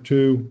chapter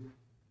 2,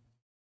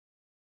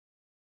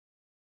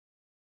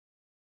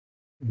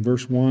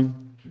 verse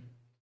 1.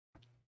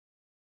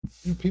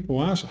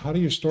 People ask, how do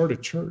you start a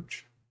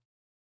church?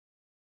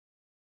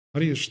 How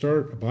do you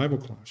start a Bible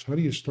class? How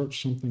do you start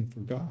something for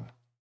God?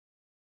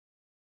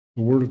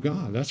 The Word of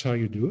God, that's how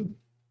you do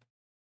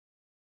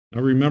it.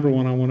 I remember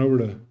when I went over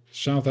to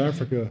South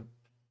Africa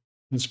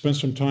and spent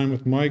some time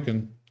with Mike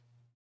and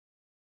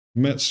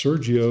met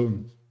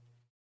Sergio,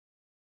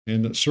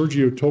 and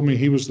Sergio told me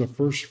he was the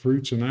first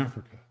fruits in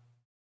Africa.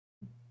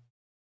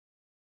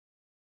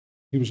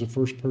 He was the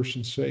first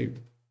person saved.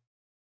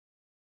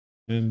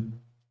 And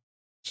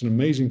it's an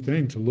amazing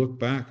thing to look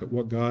back at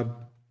what God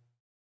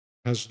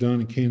has done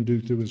and can do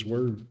through his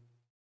word.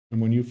 And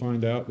when you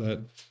find out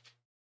that,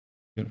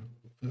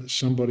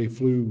 somebody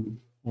flew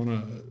on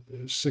a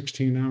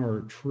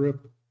 16-hour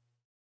trip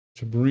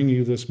to bring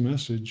you this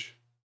message,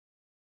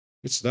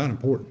 it's that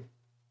important.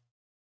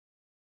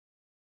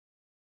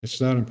 It's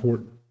that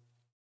important.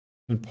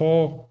 And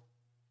Paul,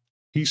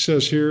 he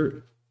says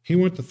here, he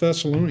went to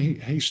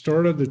Thessalonica. He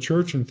started the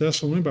church in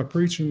Thessalonica by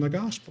preaching the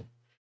gospel.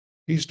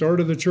 He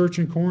started the church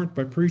in Corinth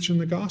by preaching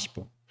the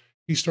gospel.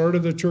 He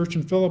started the church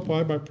in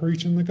Philippi by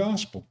preaching the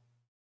gospel.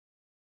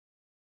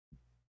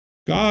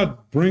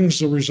 God brings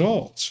the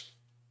results.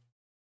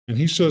 And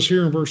he says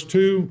here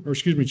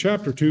in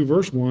chapter 2,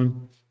 verse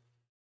 1,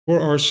 for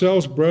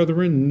ourselves,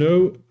 brethren,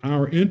 know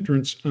our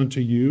entrance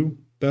unto you,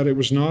 that it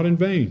was not in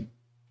vain.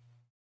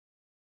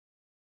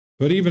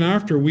 But even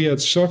after we had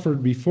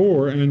suffered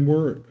before and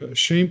were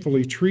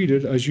shamefully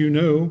treated, as you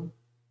know,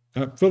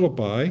 at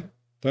Philippi,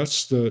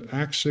 that's the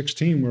Acts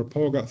 16 where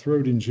Paul got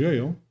thrown in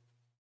jail.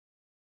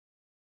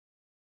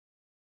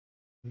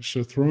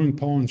 So throwing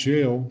Paul in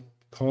jail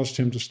caused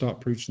him to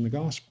stop preaching the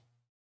gospel.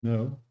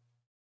 No.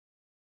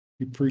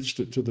 He preached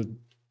it to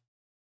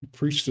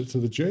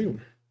the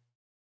jailer.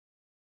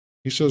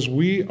 He says,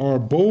 we are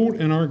bold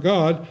in our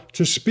God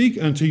to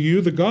speak unto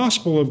you the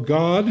gospel of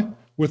God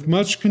with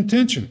much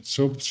contention.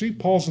 So see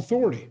Paul's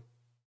authority.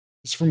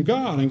 It's from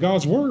God and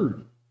God's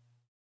word.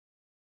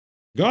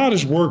 God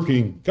is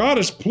working. God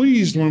is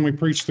pleased when we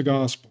preach the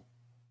gospel.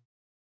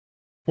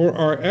 For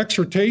our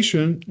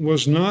exhortation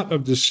was not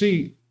of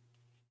deceit,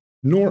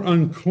 nor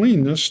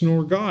uncleanness,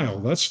 nor guile.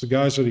 That's the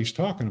guys that he's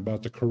talking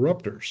about, the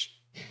corrupters,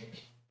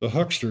 the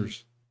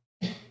hucksters.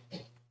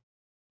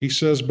 He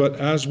says, but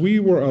as we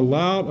were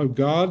allowed of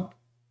God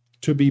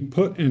to be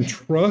put in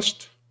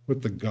trust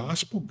with the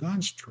gospel,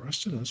 God's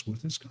trusted us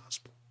with his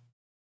gospel.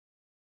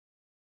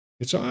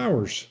 It's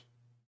ours.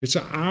 It's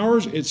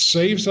ours. It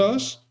saves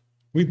us.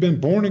 We've been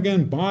born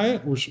again by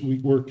it.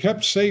 We're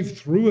kept safe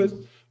through it.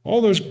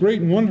 All those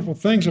great and wonderful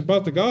things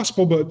about the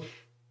gospel, but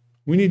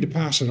we need to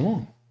pass it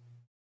on.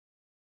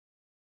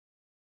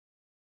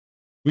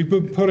 We've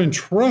been put in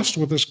trust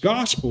with this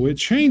gospel. It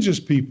changes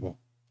people.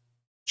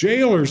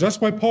 Jailers,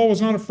 that's why Paul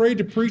was not afraid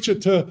to preach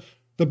it to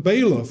the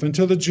bailiff and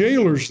to the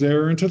jailers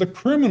there and to the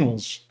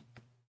criminals.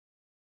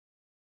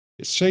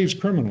 It saves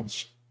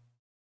criminals.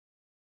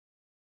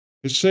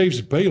 It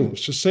saves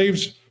bailiffs. It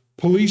saves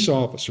police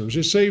officers.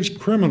 It saves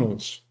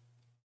criminals.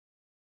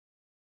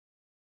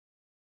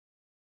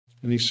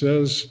 And he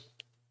says,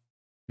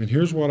 and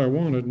here's what I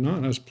wanted,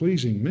 not as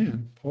pleasing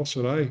men. Paul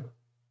said,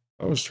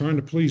 I was trying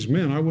to please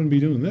men. I wouldn't be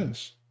doing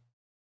this.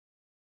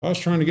 I was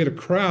trying to get a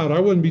crowd. I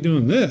wouldn't be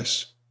doing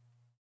this.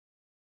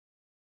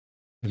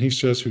 And he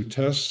says, who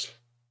tests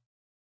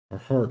our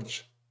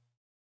hearts.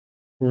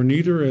 For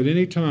neither at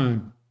any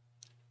time,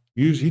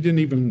 he didn't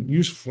even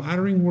use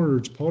flattering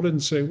words. Paul didn't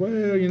say,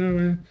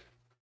 well,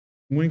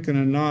 winking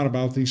and nod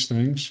about these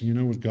things.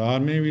 With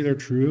God, maybe they're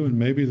true and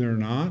maybe they're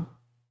not.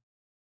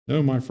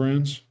 No, my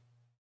friends,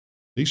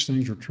 these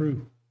things are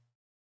true.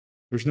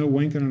 There's no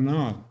winking and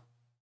nod.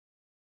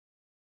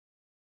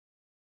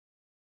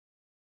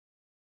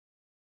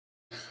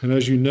 And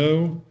as you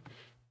know,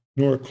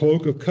 nor a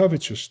cloak of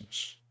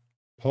covetousness.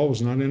 Paul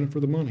was not in it for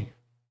the money.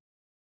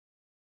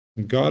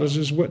 And God is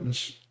his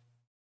witness.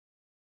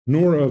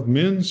 Nor of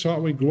men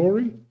sought we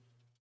glory,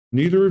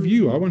 neither of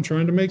you. I wasn't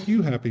trying to make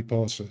you happy,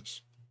 Paul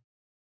says.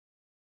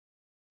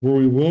 Were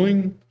we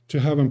willing to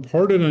have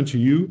imparted unto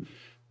you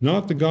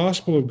not the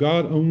gospel of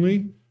God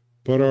only,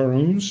 but our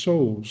own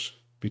souls,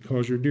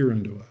 because you're dear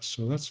unto us.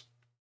 So that's,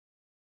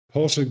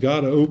 Paul said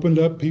God opened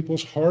up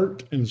people's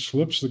heart and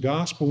slips the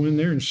gospel in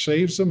there and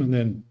saves them and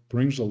then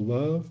brings the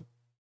love.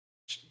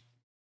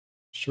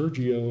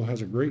 Sergio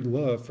has a great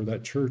love for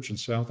that church in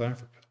South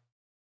Africa.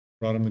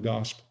 Brought him the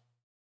gospel.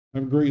 I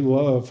have a great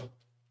love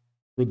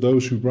for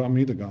those who brought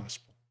me the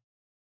gospel.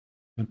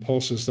 And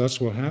Paul says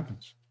that's what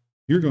happens.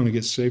 You're going to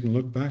get saved and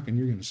look back and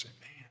you're going to say,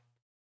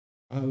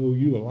 man, I owe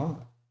you a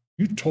lot.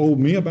 You told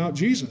me about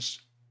Jesus.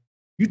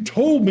 You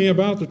told me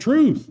about the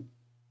truth.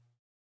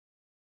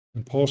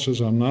 And Paul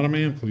says, I'm not a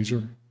man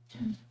pleaser.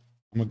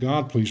 I'm a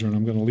God pleaser, and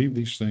I'm going to leave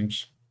these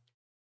things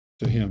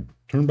to him.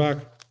 Turn back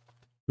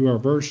to our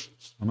verse.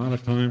 I'm out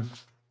of time,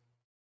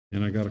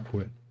 and I got to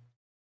quit.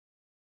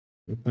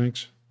 But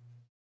thanks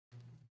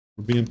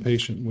for being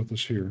patient with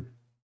us here.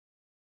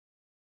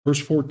 Verse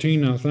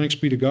 14, now thanks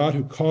be to God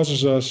who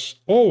causes us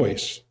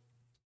always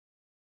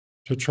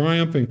to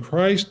triumph in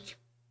Christ,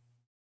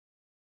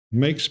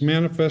 makes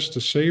manifest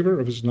the savor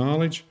of his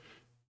knowledge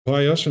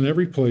by us in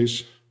every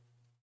place.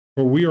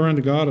 For we are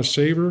unto God a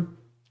savor,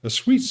 a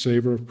sweet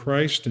savor of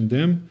Christ in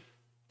them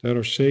that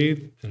are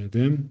saved and in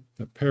them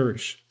that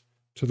perish.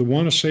 To the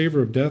one a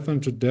savor of death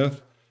unto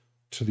death,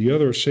 to the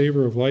other a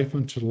savor of life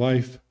unto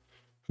life.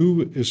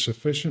 Who is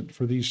sufficient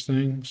for these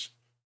things?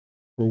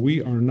 For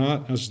we are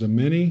not as the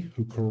many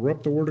who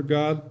corrupt the word of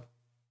God,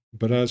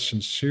 but as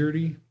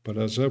sincerity, but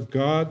as of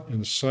God, in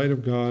the sight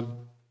of God,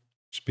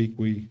 speak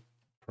we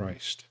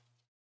Christ.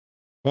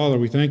 Father,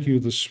 we thank you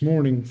this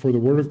morning for the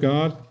word of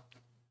God.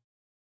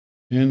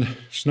 And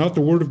it's not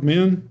the word of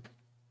men.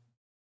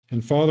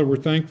 And Father, we're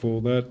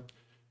thankful that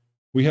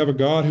we have a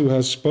God who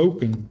has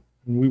spoken.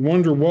 And we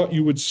wonder what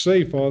you would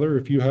say, Father,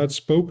 if you had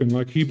spoken,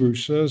 like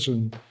Hebrews says.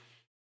 And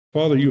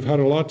Father, you've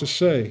had a lot to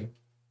say.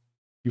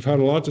 You've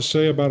had a lot to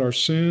say about our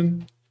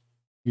sin.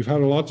 You've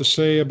had a lot to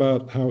say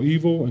about how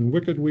evil and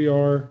wicked we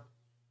are.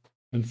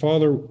 And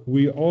Father,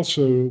 we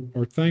also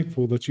are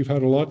thankful that you've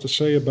had a lot to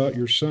say about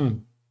your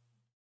Son.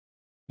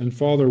 And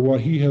Father,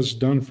 what he has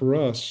done for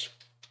us.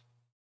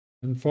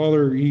 And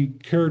Father, he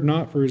cared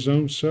not for his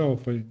own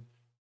self.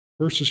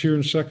 Verses here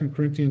in 2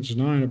 Corinthians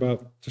 9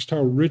 about just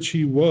how rich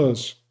he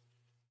was.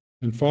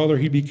 And Father,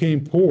 he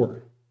became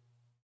poor,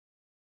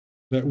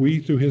 that we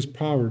through his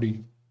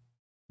poverty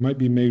might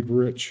be made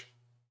rich.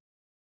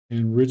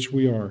 And rich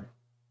we are.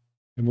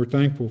 And we're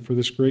thankful for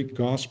this great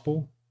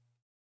gospel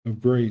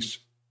of grace.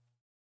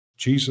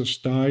 Jesus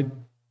died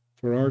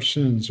for our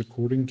sins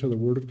according to the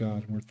word of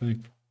God, and we're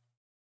thankful.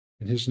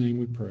 In his name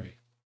we pray.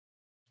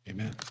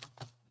 Amen.